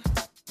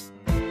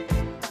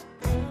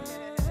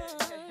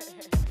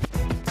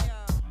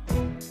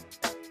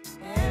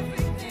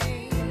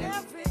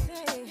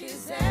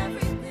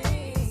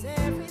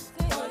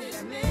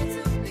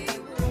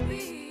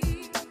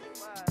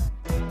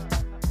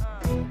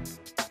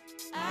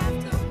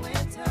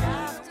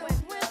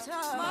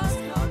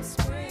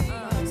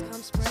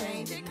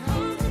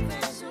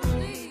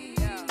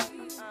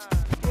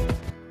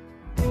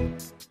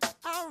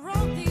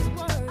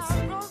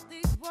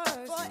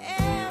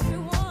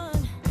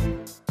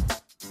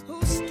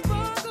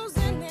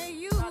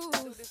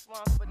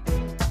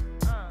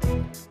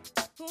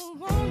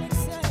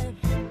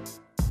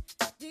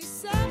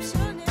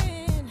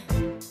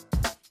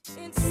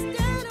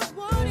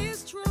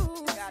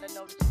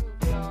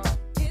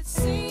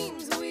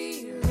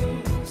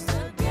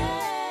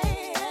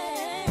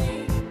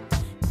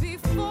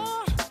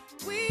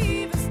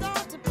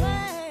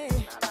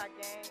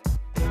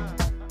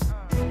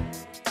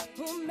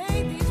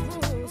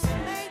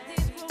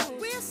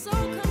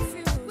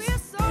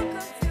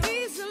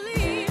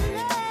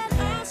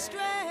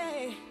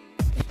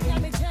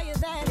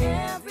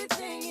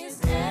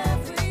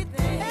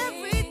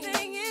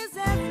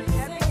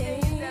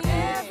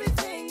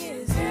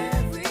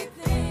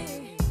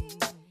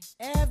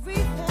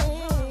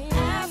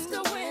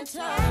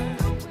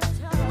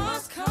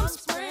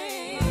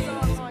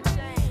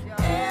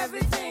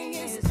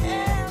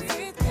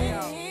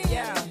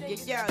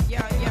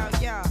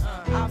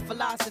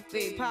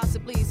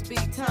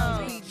 beat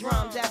tongues, beat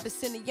drums,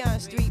 Abyssinian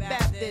Street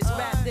Baptist.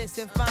 Rap this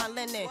in fine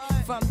linen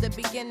from the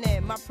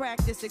beginning. My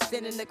practice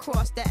extending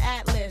across the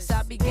atlas.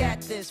 I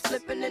begat this,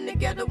 flipping it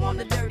together on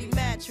the dirty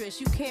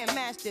mattress. You can't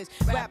match this.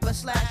 Rapper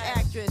 /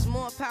 actress,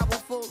 more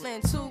powerful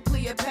than two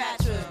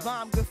Cleopatras.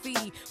 Bomb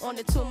graffiti on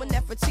the tomb of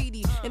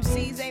Nefertiti.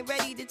 MCs ain't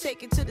ready to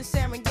take it to the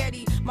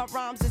Serengeti. My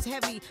rhymes is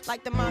heavy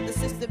like the mind of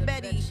Sister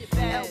Betty.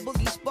 L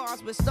Boogie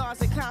spars with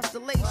stars and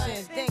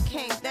constellations. Then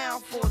came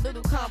down for a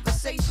little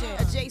conversation.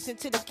 Adjacent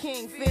to the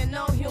king, fear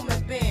no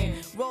human being.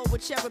 Roll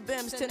with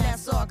cherubims to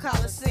Nassau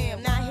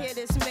Coliseum. Now hear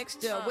this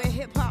mixture where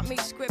hip hop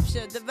meets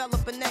scripture.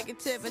 Develop a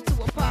negative into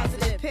a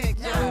positive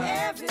picture.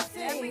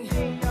 Everything is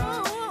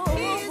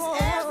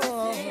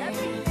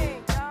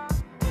everything.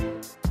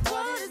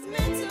 What is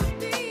meant to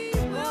be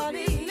will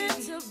be.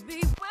 Meant to be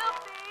will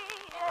be.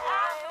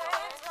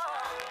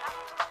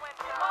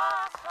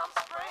 Must come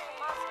spring.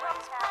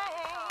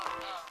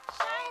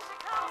 Change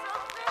comes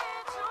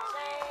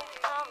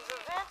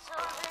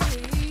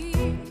eventually.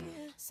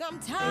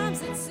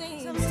 Sometimes it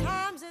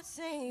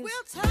seems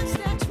we'll touch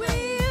that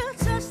dream.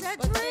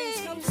 But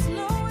things come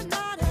slow and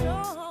not at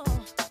all.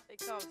 They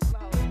come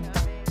slow, you know what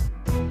I mean?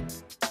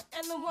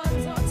 And the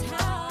ones on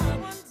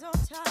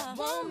top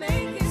won't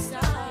make it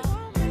stop.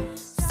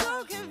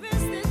 So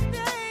convinced that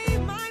they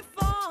might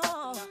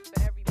fall.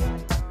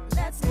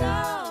 Let's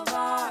love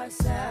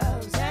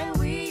ourselves and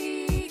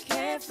we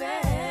can't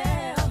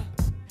fail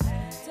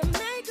to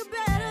make a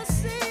better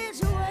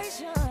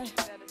situation.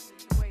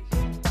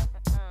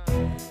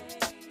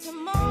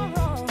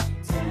 Tomorrow,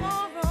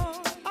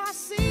 our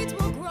seeds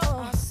will grow.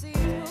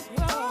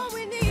 All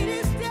we need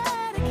is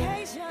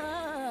dedication.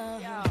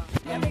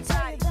 Let me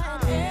tell you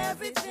that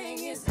everything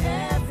is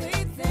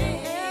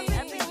everything.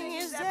 Everything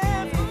is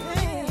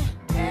everything.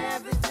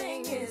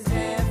 Everything is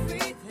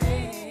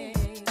everything.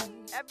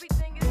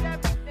 Everything is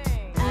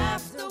everything.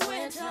 After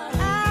winter,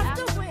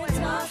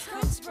 must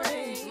come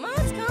spring.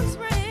 Must come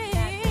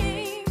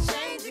spring.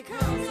 Change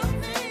comes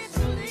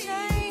eventually.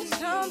 Change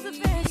comes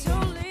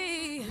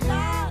eventually.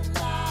 La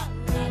la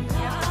la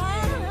la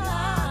la.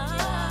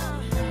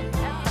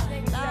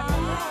 Everything is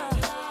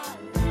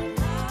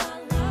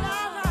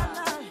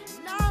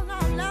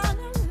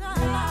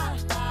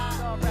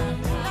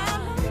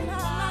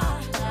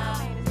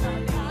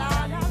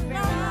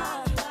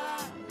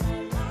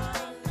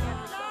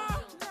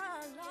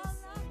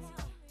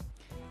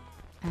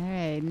All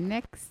right,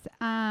 next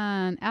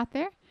on Out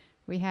There,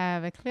 we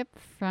have a clip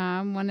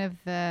from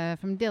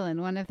from Dylan,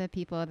 one of the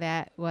people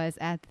that was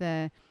at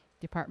the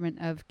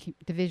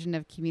Division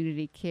of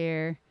Community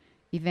Care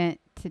event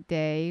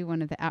today,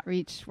 one of the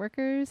outreach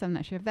workers. I'm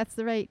not sure if that's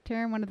the right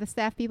term, one of the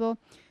staff people.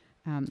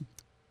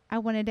 I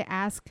wanted to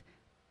ask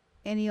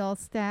any old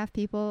staff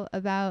people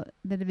about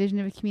the Division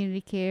of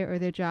Community Care or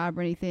their job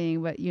or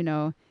anything, but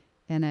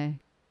in a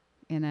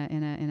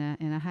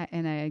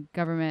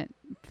government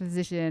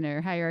position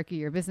or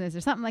hierarchy or business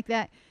or something like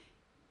that,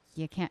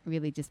 you can't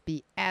really just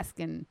be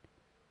asking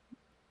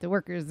the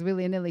workers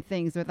willy-nilly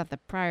things without the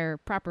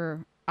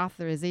proper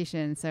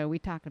authorization. So we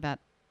talked about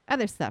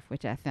other stuff,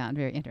 which I found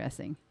very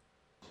interesting.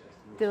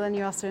 Dylan,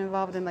 you're also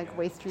involved in like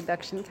waste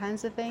reduction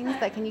kinds of things.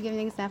 Like, can you give me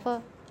an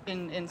example?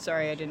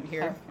 Sorry, I didn't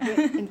hear.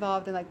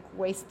 Involved in like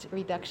waste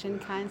reduction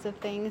kinds of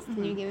things.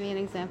 Can you give me an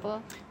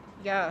example?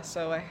 Yeah,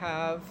 so I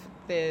have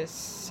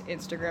this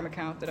Instagram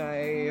account that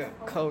I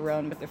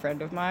co-run with a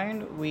friend of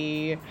mine.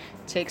 We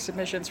take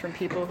submissions from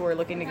people who are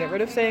looking to get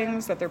rid of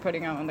things that they're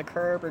putting out on the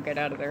curb or get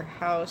out of their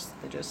house,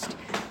 they just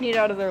need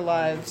out of their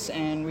lives,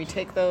 and we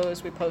take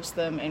those, we post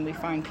them, and we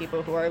find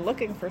people who are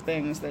looking for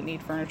things, that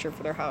need furniture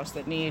for their house,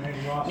 that need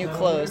new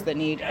clothes, that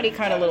need any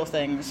kind of little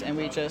things, and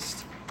we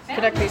just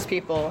connect these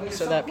people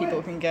so that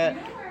people can get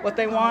what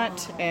they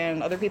want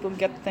and other people can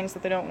get the things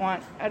that they don't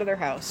want out of their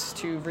house,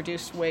 to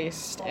reduce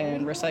waste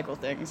and recycle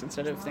things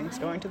instead of things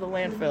going to the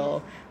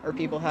landfill or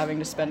people having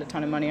to spend a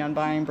ton of money on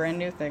buying brand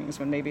new things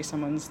when maybe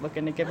someone's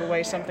looking to give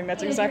away something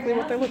that's exactly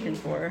what they're looking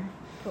for.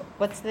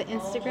 What's the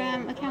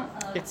Instagram account?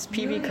 It's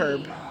PV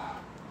Curb.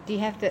 Do you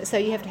have to? So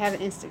you have to have an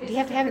do you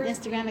have to have an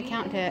Instagram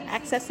account to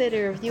access it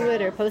or view it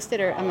or post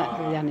it? Or I'm not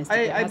really on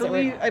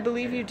Instagram. I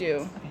believe you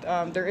do.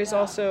 There is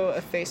also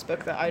a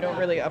Facebook that I don't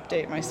really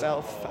update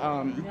myself.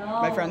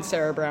 My friend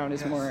Sarah Brown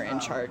is more in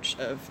charge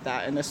of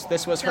that, and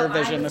this was her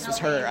vision. This was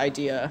her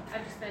idea.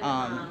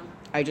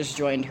 I just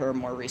joined her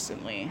more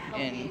recently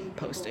in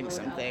posting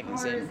some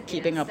things and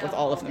keeping up with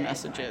all of the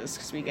messages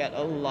because we get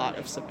a lot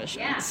of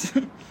submissions.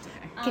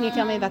 Can you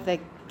tell me about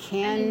the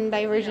can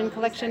diversion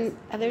collection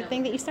other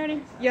thing that you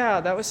started?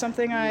 Yeah, that was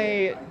something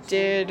I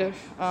did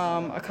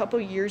a couple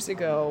years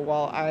ago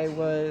while I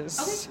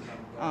was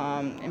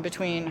in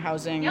between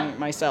housing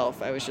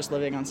myself. I was just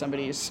living on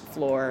somebody's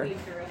floor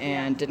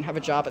and didn't have a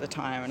job at the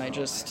time, and I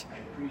just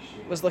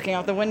was looking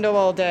out the window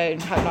all day,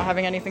 not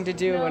having anything to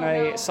do, and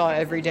I saw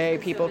every day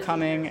people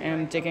coming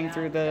and digging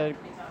through the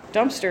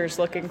dumpsters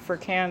looking for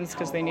cans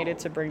because they needed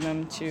to bring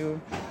them to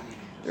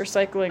the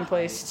recycling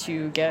place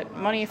to get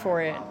money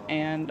for it,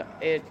 and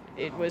it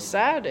was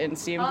sad and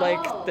seemed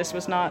like this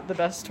was not the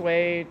best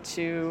way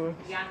to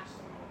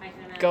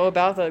go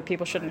about that.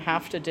 People shouldn't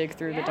have to dig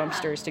through the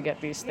dumpsters to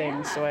get these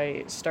things. So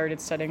I started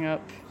setting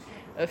up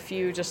a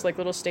few just like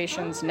little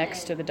stations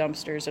next to the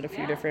dumpsters at a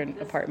few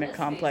different apartment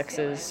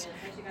complexes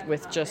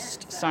with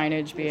just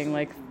signage being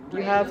like,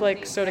 you have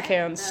like soda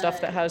cans,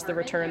 stuff that has the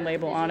return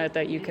label on it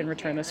that you can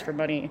return this for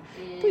money.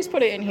 Please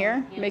put it in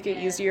here, make it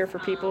easier for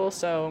people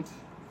so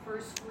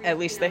at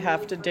least they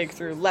have to dig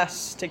through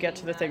less to get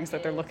to the things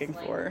that they're looking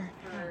for.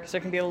 Because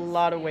there can be a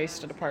lot of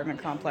waste at apartment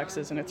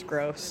complexes and it's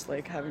gross,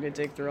 like having to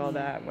dig through all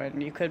that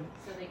when you could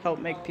help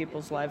make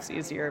people's lives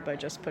easier by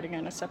just putting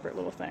in a separate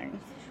little thing.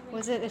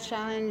 Was it a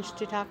challenge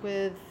to talk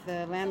with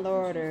the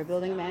landlord or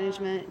building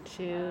management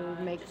to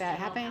make that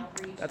happen?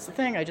 That's the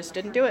thing, I just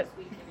didn't do it.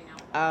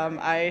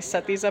 I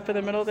set these up in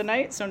the middle of the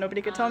night so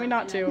nobody could tell me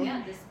not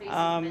to.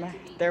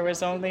 There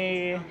was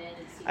only,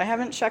 I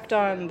haven't checked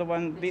on the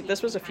one,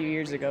 this was a few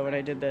years ago when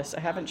I did this.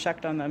 I haven't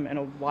checked on them in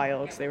a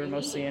while because they were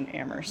mostly in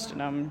Amherst,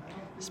 and I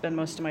spend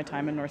most of my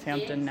time in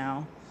Northampton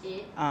now.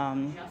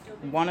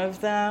 One of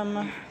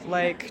them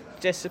like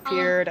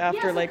disappeared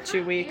after like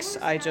 2 weeks.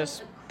 I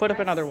just put up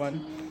another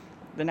one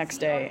the next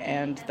day,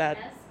 and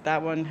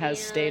that one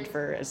has stayed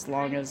for as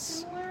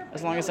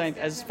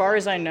far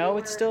as I know,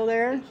 it's still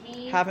there.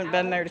 Haven't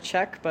been there to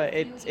check, but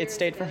it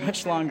stayed for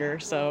much longer.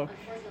 So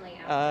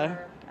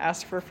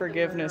ask for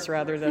forgiveness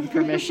rather than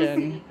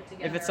permission.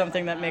 If it's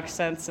something that makes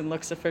sense and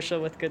looks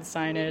official with good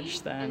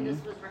signage,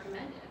 then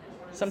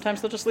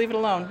sometimes they'll just leave it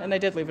alone, and they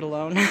did leave it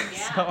alone.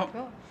 So.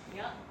 Cool.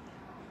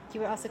 You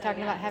were also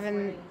talking about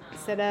having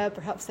set up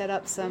or help set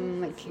up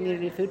some like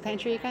community food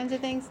pantry kinds of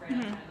things.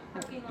 Mm-hmm.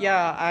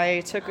 Yeah,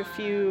 I took a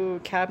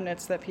few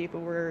cabinets that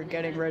people were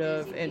getting rid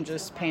of and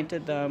just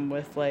painted them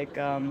with like,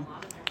 you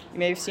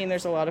may have seen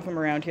there's a lot of them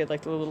around here,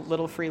 like the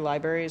little free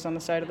libraries on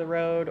the side of the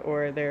road,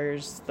 or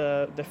there's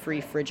the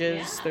free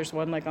fridges. There's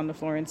one like on the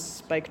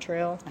Florence bike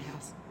trail. My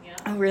house.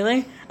 Oh,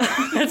 really?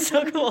 That's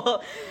so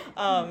cool.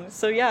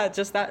 So yeah,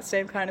 just that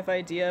same kind of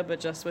idea, but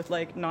just with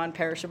like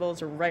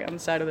non-perishables right on the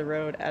side of the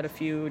road at a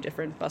few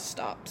different bus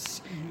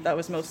stops. Mm-hmm. That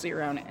was mostly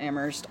around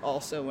Amherst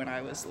also when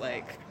I was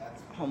like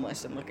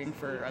homeless and looking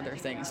for other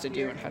things to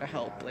do and how to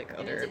help like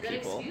other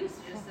people.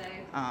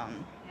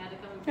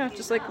 Yeah,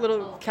 just like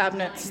little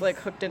cabinets like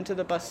hooked into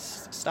the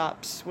bus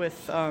stops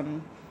with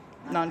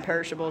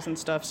non-perishables and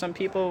stuff. Some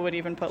people would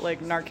even put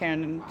like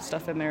Narcan and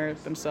stuff in there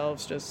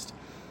themselves. Just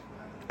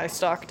I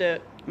stocked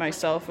it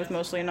myself with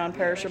mostly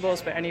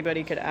non-perishables, but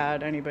anybody could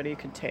add, anybody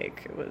could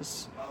take. It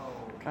was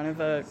kind of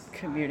a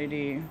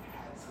community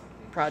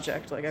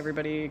project. Like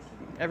everybody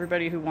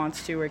who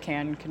wants to or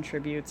can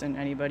contributes, and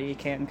anybody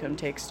can come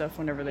take stuff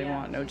whenever they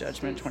want. No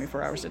judgment,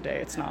 24 hours a day.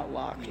 It's not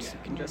locked. You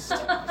can just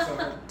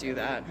do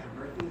that.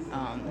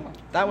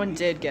 That one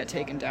did get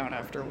taken down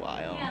after a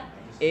while.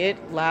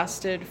 It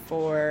lasted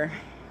for...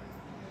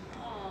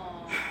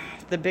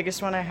 The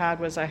biggest one I had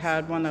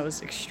one that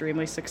was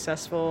extremely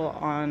successful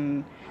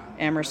on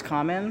Amherst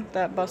Common,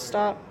 that bus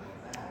stop.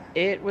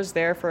 It was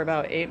there for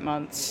about 8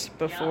 months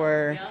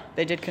before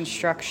they did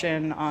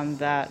construction on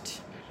that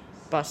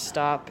bus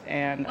stop,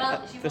 and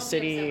the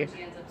city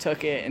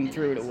took it and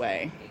threw it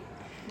away.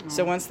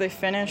 So once they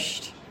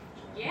finished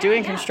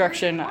doing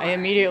construction, I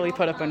immediately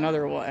put up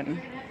another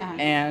one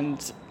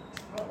and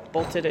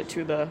bolted it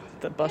to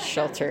the bus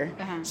shelter,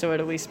 so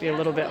it'd at least be a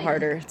little bit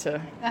harder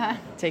to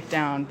take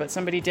down. But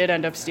somebody did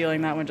end up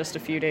stealing that one just a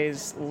few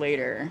days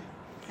later.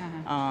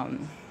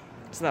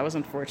 So that was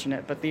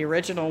unfortunate. But the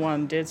original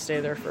one did stay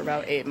there for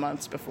about 8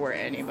 months before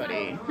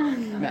anybody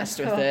messed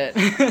with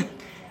it.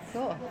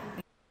 Cool.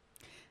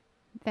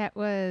 That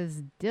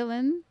was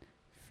Dylan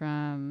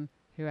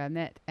who I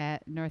met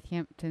at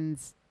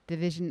Northampton's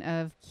Division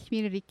of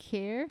Community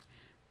Care.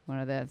 One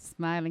of the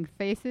smiling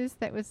faces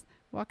that was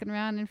walking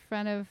around in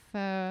front of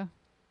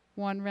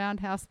One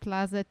Roundhouse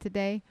Plaza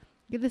today.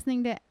 You're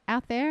listening to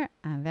Out There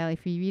on Valley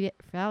Free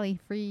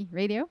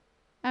Radio.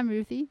 I'm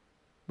Ruthie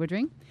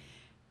Woodring.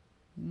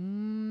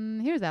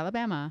 Here's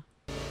Alabama.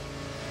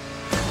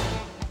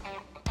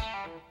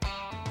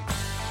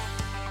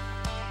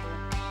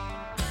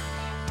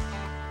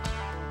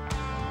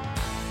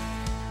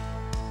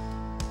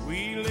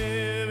 We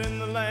live in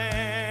the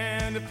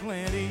land of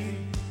plenty,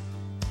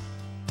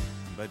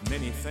 but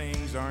many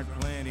things aren't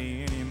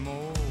plenty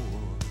anymore.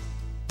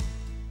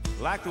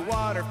 Like the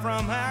water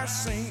from our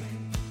sink,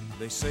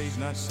 they say it's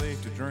not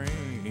safe to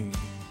drink.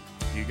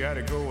 You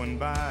gotta go and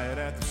buy it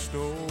at the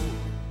store.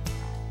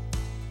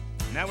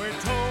 Now we're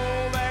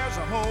told there's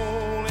a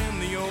hole in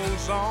the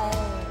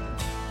ozone.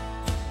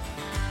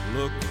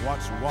 Look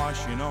what's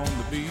washing on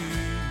the beach.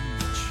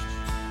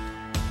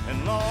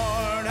 And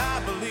Lord,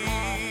 I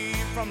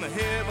believe from the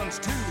heavens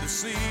to the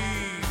seas,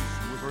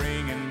 we're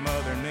bringing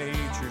Mother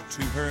Nature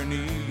to her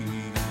knees.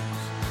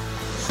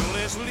 So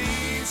let's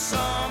leave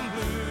some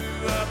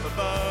blue up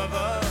above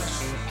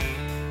us.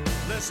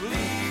 Let's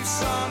leave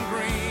some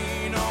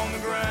green on the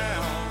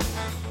ground.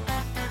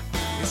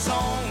 It's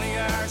only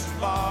ours to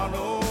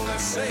borrow.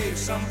 Let's save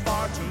some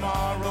for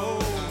tomorrow.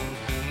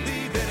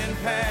 Leave it and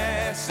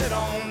pass it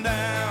on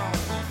down.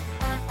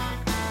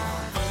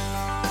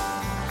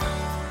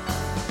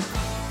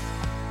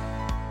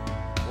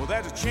 Well,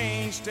 there's a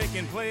change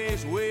taking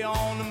place way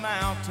on the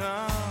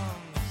mountains.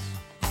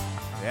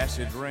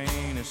 Acid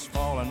rain is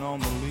falling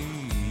on the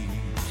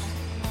leaves.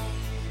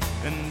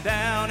 And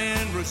down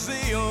in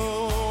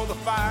Brazil, the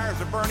fires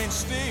are burning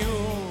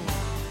still.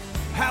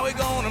 How we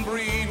gonna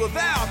breathe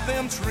without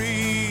them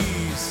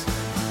trees?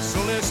 So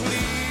let's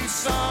leave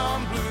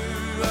some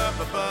blue up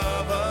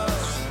above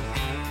us.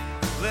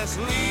 Let's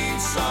leave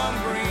some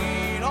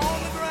green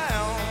on the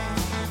ground.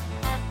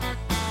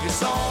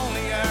 It's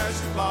only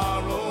ours to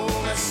borrow.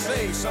 Let's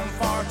save some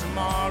for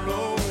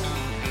tomorrow.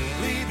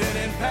 Leave it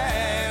and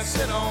pass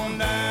it on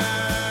down.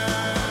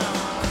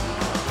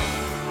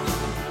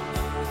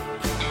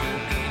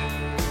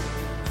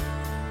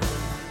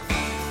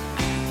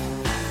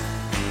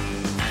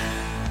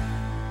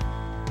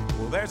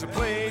 Well, there's a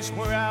place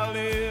where I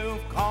live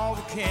called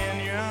the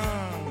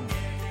Canyon,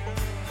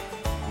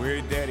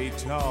 where Daddy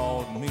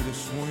taught me to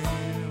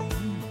swim.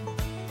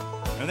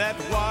 And that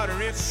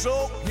water is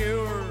so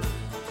pure,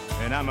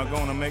 and I'm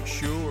gonna make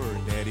sure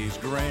Daddy's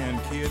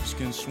grandkids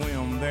can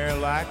swim there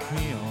like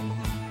him.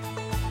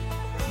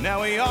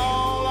 Now we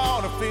all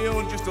ought to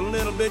feel just a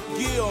little bit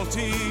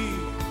guilty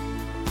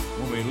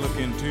when we look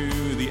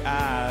into the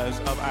eyes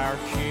of our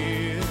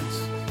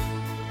kids.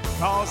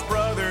 'Cause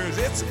brothers,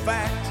 it's a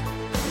fact,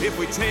 if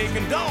we take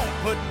and don't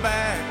put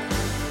back,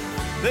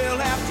 they'll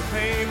have to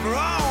pay for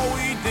all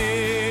we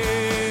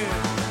did.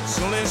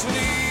 So let's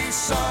leave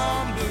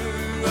some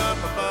blue up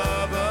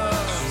above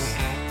us.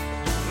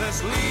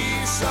 Let's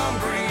leave some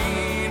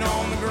green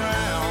on the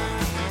ground.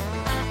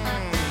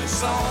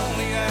 It's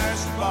only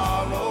ours to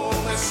borrow.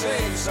 Let's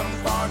save some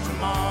for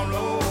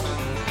tomorrow.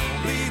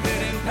 Leave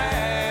it and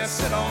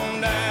pass it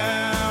on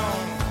down.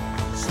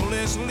 So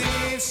let's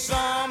leave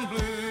some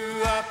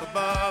blue up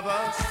above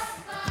us.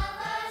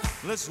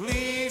 Let's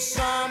leave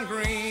some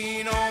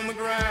green on the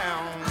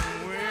ground.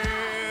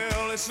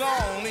 Well, it's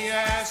only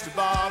ours to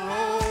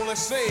borrow.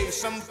 Let's save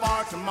some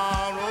for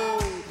tomorrow.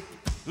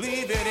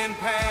 Leave it and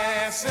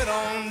pass it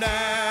on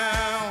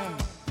down.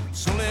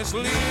 So let's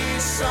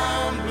leave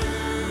some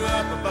blue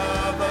up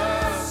above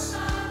us.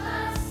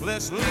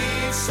 Let's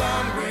leave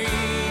some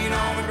green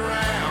on the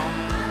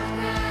ground.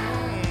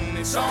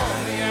 It's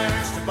only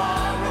ours to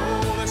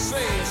borrow. Let's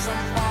save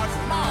some for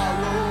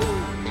tomorrow.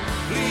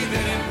 Leave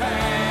it and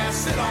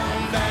pass it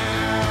on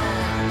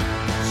down.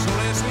 So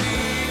let's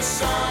leave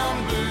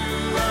some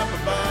blue up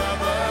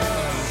above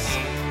us.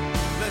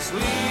 Let's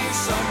leave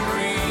some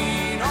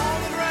green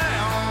on the ground.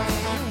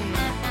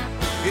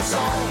 It's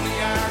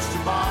only ours to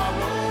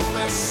borrow.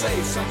 Let's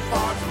save some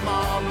for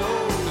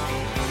tomorrow.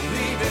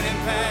 Leave it and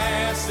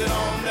pass it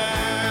on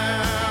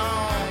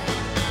down.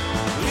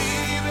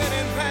 Leave it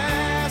and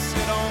pass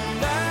it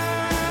on down.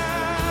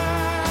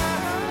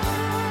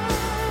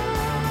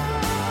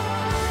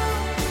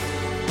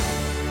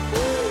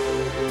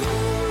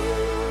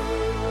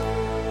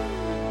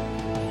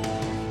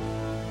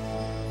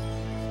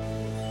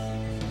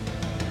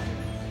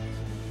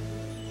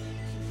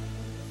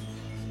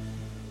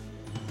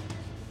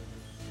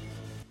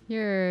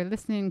 You're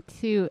listening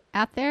to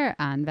Out There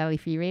on Valley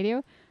Free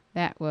Radio.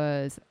 That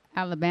was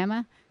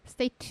Alabama.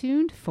 Stay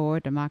tuned for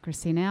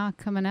Democracy Now!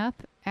 Coming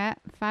up at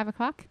 5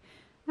 o'clock.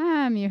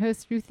 I'm your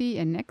host, Ruthie,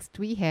 and next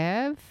we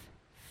have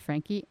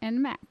Frankie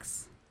and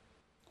Max.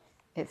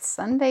 It's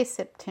Sunday,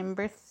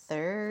 September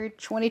 3rd,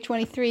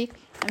 2023.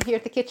 I'm here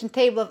at the kitchen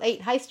table of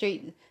 8 High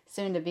Street,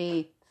 soon to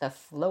be the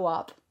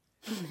Flow-Op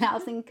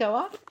Housing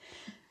Co-op.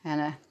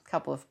 And a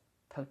couple of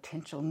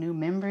potential new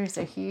members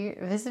are here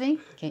visiting.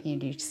 Can't you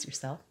introduce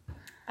yourself?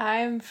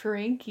 I'm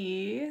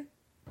Frankie.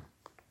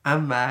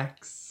 I'm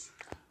Max.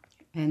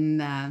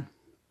 And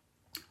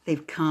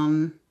they've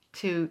come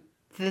to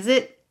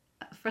visit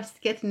for us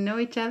to get to know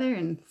each other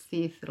and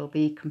see if it'll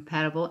be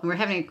compatible. And we're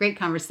having a great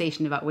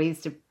conversation about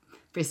ways to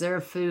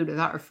preserve food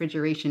without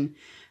refrigeration.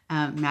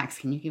 Max,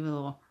 can you give a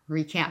little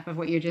recap of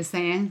what you're just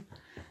saying?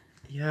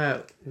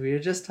 Yeah, we were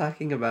just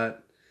talking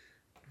about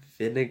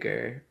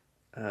vinegar.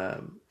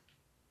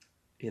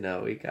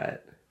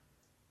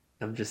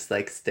 I'm just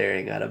like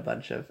staring at a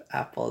bunch of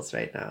apples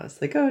right now. It's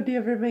like, oh, do you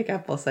ever make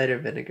apple cider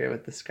vinegar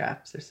with the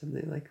scraps or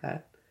something like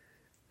that?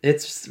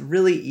 It's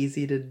really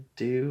easy to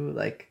do.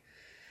 Like,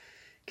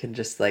 can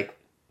just like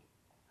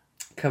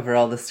cover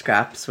all the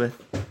scraps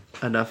with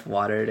enough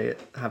water to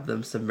have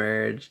them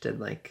submerged and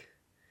like,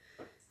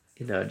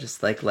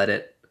 just like let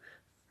it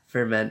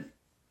ferment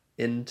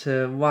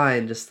into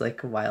wine, just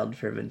like a wild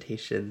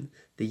fermentation.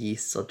 The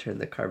yeast will turn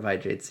the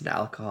carbohydrates into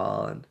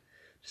alcohol and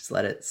just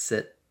let it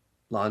sit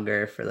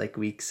longer for like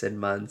weeks and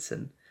months,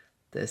 and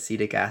the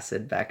acetic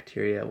acid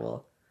bacteria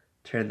will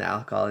turn the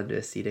alcohol into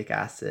acetic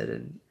acid,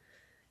 and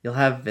you'll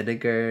have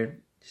vinegar.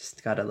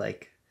 Just gotta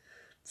like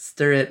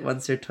stir it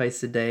once or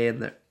twice a day in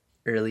the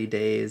early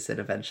days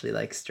and eventually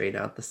like strain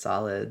out the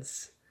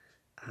solids.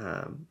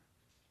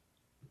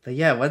 But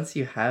yeah, once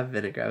you have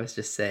vinegar, I was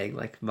just saying,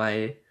 like,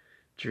 my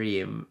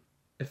dream,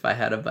 if I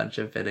had a bunch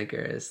of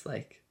vinegar, is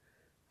like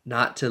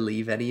not to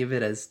leave any of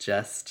it as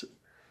just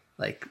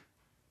like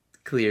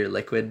clear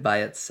liquid by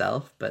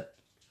itself, but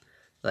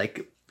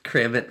like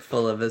cram it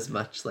full of as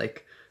much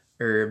like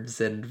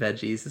herbs and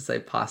veggies as I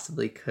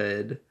possibly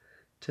could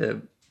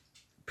to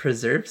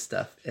preserve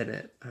stuff in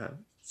it.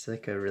 It's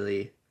like a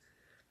really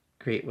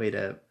great way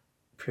to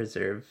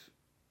preserve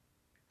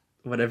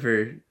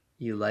whatever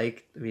you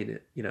like. I mean,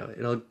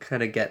 it'll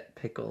kind of get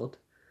pickled.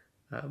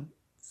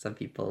 Some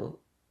people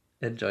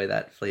enjoy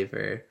that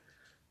flavor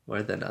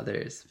more than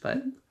others, but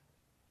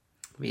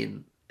I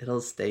mean,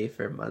 it'll stay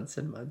for months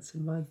and months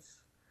and months.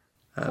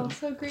 It's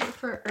also great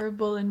for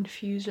herbal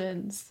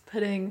infusions,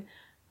 putting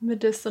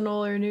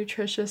medicinal or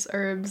nutritious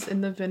herbs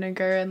in the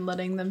vinegar and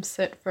letting them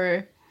sit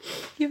for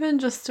even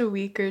just a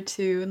week or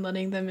two and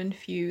letting them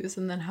infuse,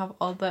 and then have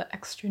all the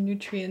extra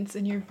nutrients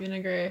in your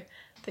vinegar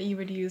that you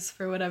would use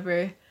for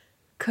whatever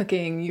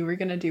cooking you were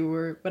going to do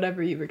or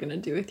whatever you were going to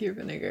do with your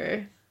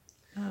vinegar.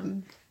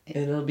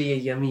 It'll be a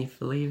yummy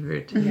flavor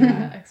too.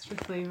 Yeah, extra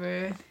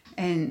flavor.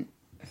 And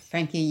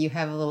Frankie, you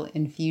have a little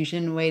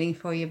infusion waiting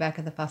for you back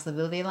at the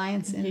Possibility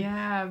Alliance.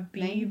 Yeah,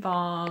 bee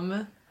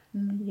balm.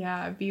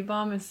 Yeah, bee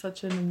balm is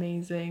such an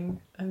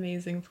amazing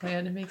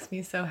plant. It makes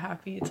me so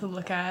happy to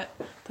look at.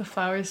 The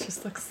flowers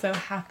just look so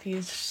happy,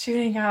 just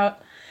shooting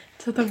out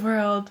to the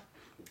world.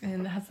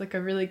 And it has like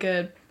a really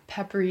good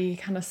peppery,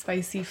 kind of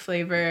spicy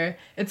flavor.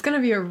 It's gonna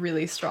be a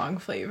really strong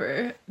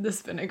flavor,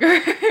 this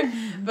vinegar,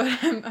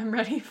 but I'm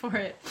ready for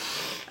it.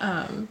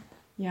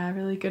 Yeah,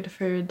 really good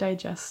for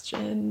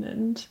digestion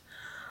and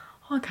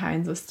all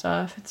kinds of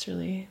stuff. It's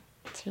really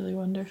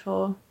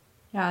wonderful.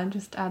 Yeah, and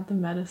just add the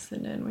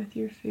medicine in with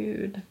your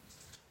food.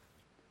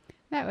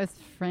 That was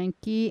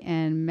Frankie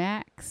and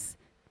Max,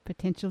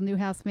 potential new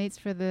housemates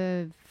for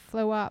the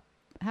Flow-Op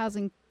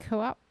Housing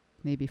Co-op,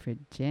 maybe for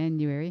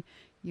January.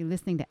 You're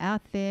listening to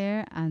Out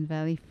There on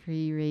Valley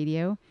Free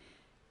Radio.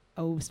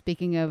 Oh,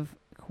 speaking of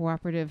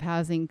cooperative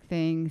housing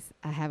things,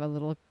 I have a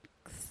little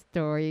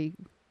story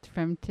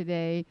from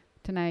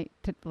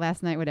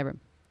last night, whatever.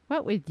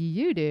 What would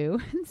you do?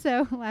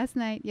 So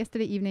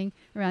yesterday evening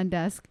around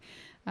dusk,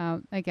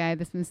 a guy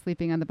that's been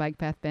sleeping on the bike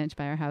path bench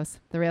by our house,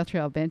 the rail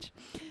trail bench,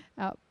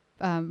 by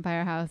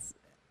our house.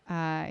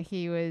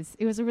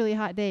 It was a really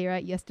hot day,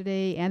 right?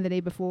 Yesterday and the day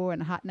before,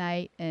 and a hot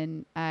night.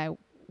 And I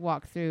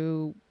walked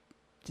through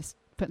just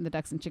putting the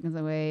ducks and chickens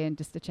away and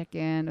just to check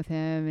in with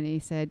him. And he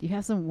said, "You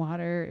have some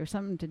water or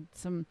something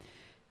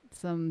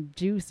some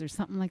juice or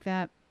something like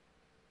that?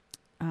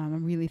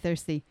 I'm really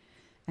thirsty."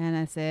 And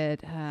I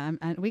said,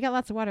 "We got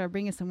lots of water. I'll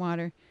bring you some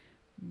water.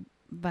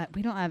 But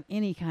we don't have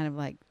any kind of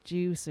like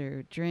juice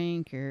or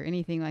drink or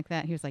anything like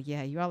that." He was like,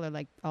 "Yeah, you all are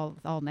like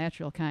all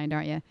natural kind,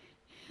 aren't you?"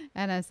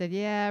 And I said,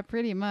 "Yeah,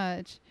 pretty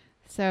much."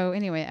 So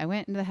anyway, I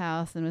went into the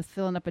house and was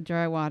filling up a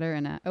jar of water,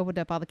 and I opened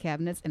up all the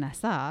cabinets, and I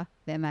saw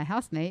that my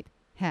housemate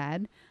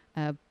had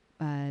a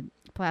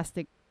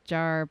plastic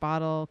jar,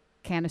 bottle,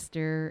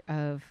 canister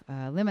of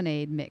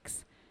lemonade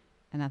mix.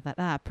 And I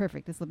thought,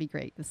 perfect, this will be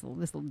great. This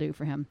will do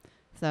for him.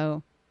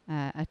 So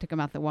I took him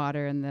out the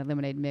water and the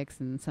lemonade mix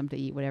and some to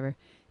eat, whatever.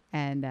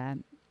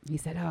 And he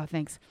said, "Oh,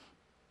 thanks."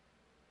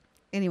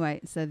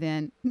 Anyway, so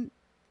then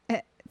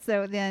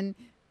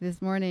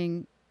this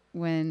morning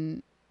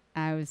when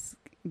I was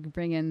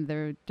bringing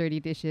the dirty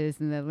dishes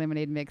and the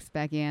lemonade mix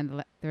back in,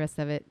 the rest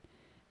of it,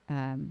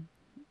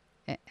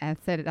 I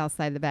set it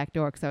outside the back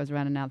door because I was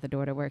running out the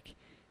door to work.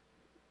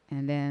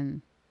 And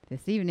then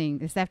this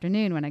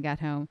afternoon when I got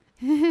home,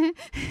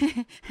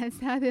 I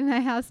saw that my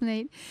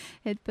housemate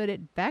had put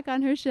it back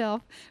on her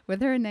shelf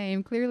with her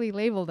name clearly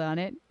labeled on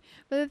it.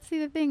 But see,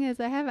 the thing is,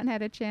 I haven't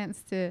had a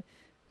chance to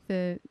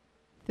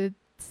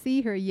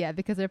see her yet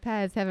because our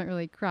paths haven't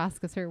really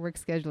crossed because her work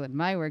schedule and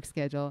my work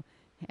schedule.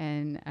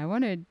 And I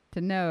wanted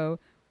to know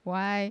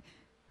why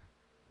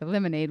the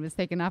lemonade was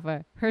taken off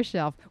of her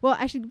shelf. Well,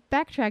 I should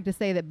backtrack to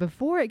say that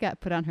before it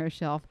got put on her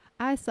shelf,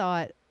 I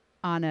saw it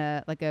on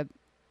a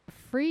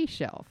free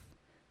shelf.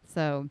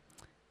 So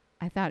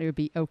I thought it would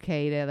be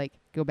okay to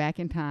go back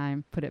in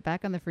time, put it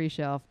back on the free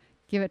shelf,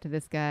 give it to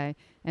this guy,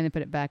 and then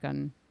put it back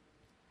on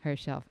her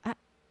shelf.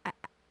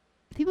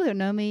 People who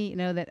know me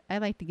know that I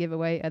like to give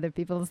away other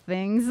people's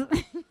things.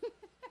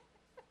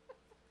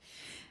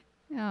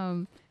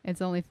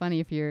 It's only funny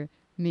if you're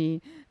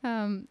me.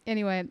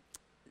 Anyway,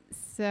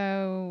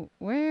 so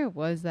where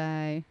was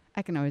I?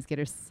 I can always get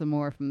her some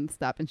more from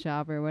Stop and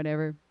Shop or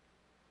whatever.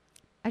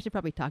 I should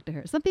probably talk to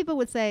her. Some people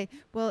would say,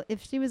 well,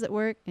 if she was at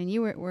work and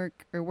you were at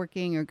work or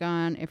working or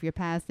gone, if your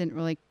paths didn't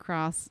really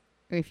cross,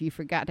 or if you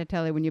forgot to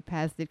tell her when your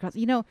paths did cross,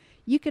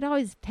 you could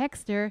always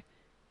text her.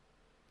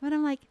 But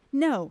I'm like,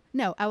 no,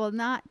 I will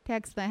not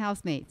text my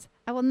housemates.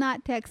 I will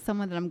not text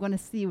someone that I'm going to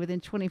see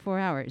within 24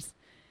 hours.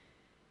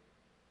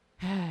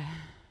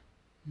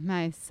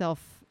 My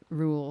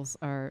self-rules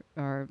are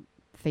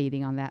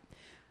fading on that.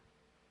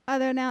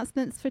 Other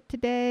announcements for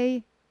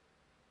today.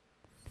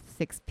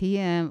 6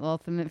 p.m.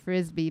 Ultimate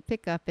Frisbee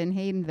pickup in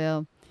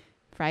Haydenville.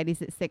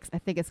 Fridays at 6. I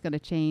think it's going to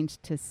change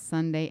to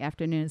Sunday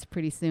afternoons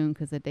pretty soon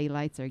because the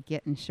daylights are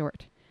getting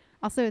short.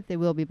 Also, there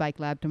will be Bike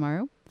Lab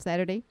tomorrow,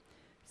 Saturday,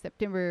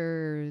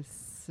 September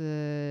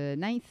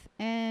 9th,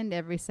 and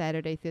every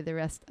Saturday through the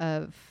rest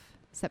of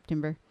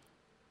September.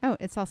 Oh,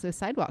 it's also a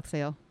sidewalk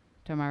sale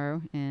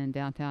tomorrow in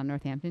downtown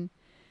Northampton.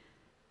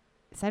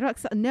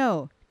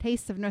 No,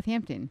 Taste of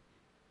Northampton.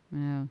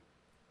 No.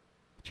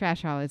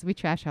 Trash Haulers. We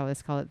Trash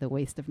Haulers call it the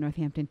Waste of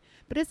Northampton.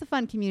 But it's a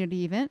fun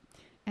community event.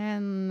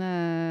 And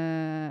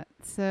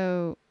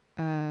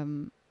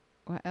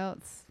what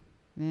else?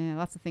 Yeah,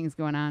 lots of things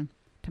going on.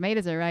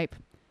 Tomatoes are ripe.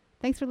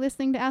 Thanks for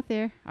listening to Out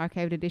There.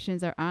 Archived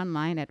editions are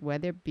online at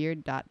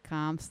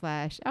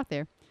weatherbeard.com/out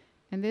there.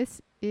 And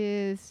this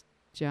is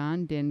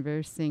John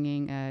Denver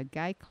singing a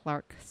Guy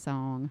Clark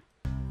song.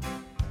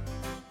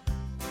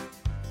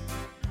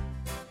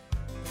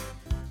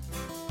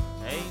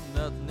 Ain't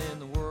nothing in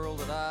the world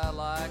that I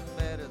like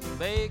better than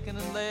bacon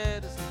and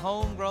lettuce and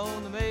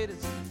homegrown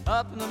tomatoes.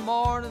 Up in the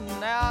morning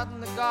and out in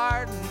the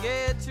garden,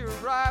 get your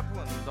ripe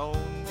one,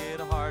 don't get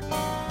a hard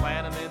one.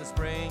 Plant 'em in the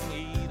spring,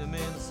 eat 'em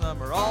in the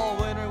summer. All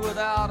winter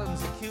without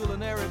 'em's a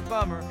culinary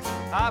bummer.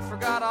 I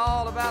forgot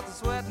all about the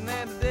sweating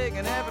and the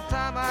digging every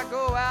time I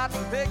go out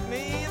and pick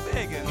me a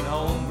biggin'.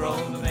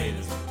 Homegrown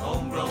tomatoes,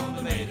 homegrown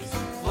tomatoes.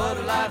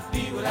 What'd life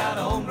be without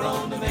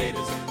homegrown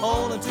tomatoes?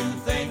 Only two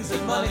things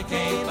that money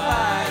can't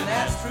buy, and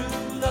that's true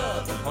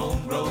love and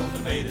homegrown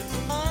tomatoes.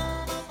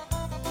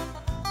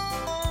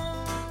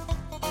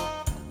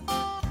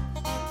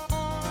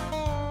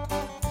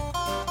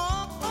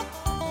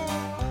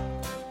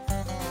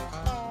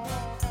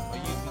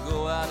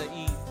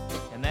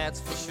 That's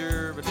for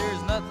sure, but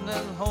there's nothing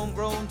that a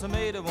homegrown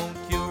tomato won't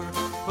cure.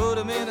 Put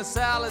 'em in a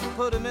salad,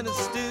 put 'em in a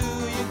stew.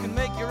 You can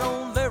make your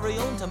own very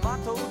own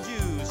tomato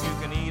juice. You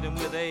can eat 'em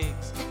with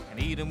eggs and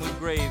eat 'em with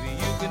gravy.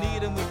 You can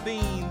eat 'em with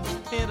beans,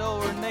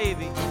 pinto or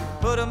navy.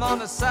 Put 'em on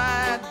the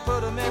side,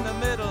 put 'em in the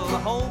middle. A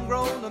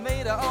homegrown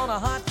tomato on a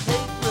hot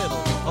cake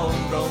griddle.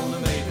 Homegrown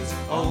tomatoes,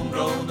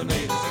 homegrown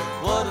tomatoes.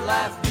 What'd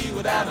life be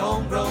without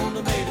homegrown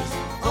tomatoes?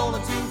 There's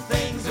only two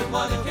things that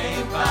money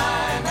can't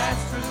buy, and that's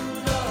true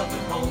love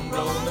and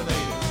homegrown tomatoes.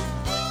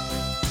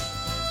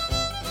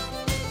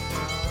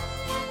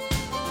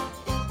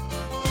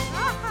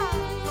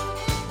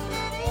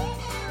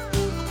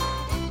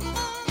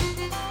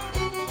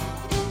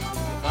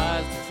 If I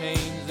was to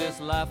change this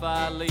life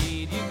I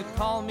lead, you could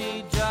call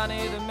me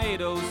Johnny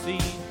Tomato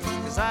Seed.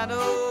 'Cause I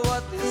know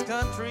what this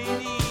country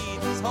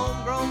needs is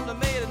homegrown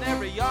tomato in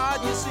every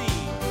yard you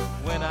see.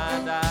 When I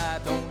die,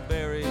 don't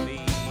bury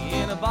me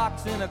in a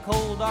box in a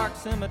cold dark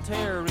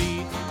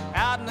cemetery.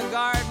 Out in the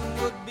garden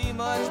would be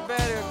much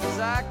better, 'cause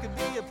I could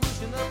be a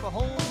pushing up a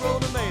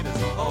homegrown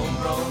tomatoes.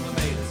 Homegrown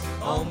tomatoes,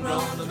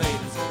 homegrown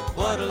tomatoes.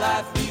 What'd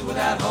life be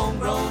without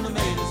homegrown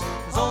tomatoes?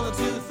 There's only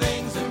two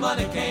things that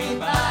money can't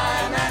buy,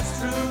 and that's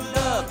true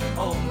love and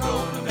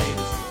homegrown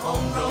tomatoes.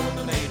 Homegrown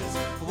tomatoes.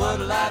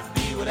 What'd life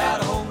be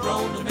without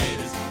homegrown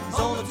tomatoes? There's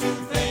only two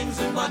things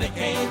that money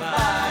can't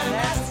buy, and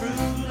that's true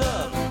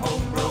love and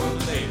homegrown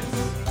tomatoes.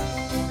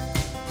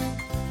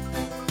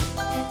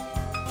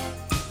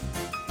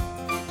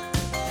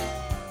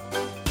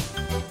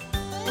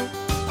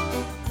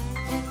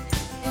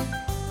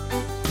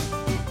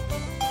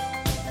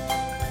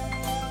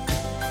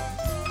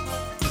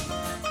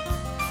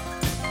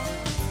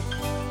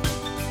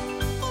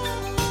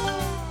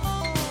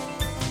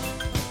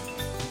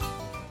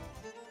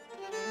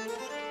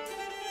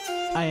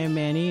 I am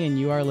Manny, and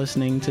you are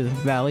listening to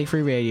Valley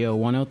Free Radio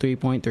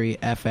 103.3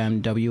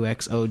 FM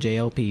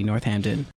WXOJLP Northampton.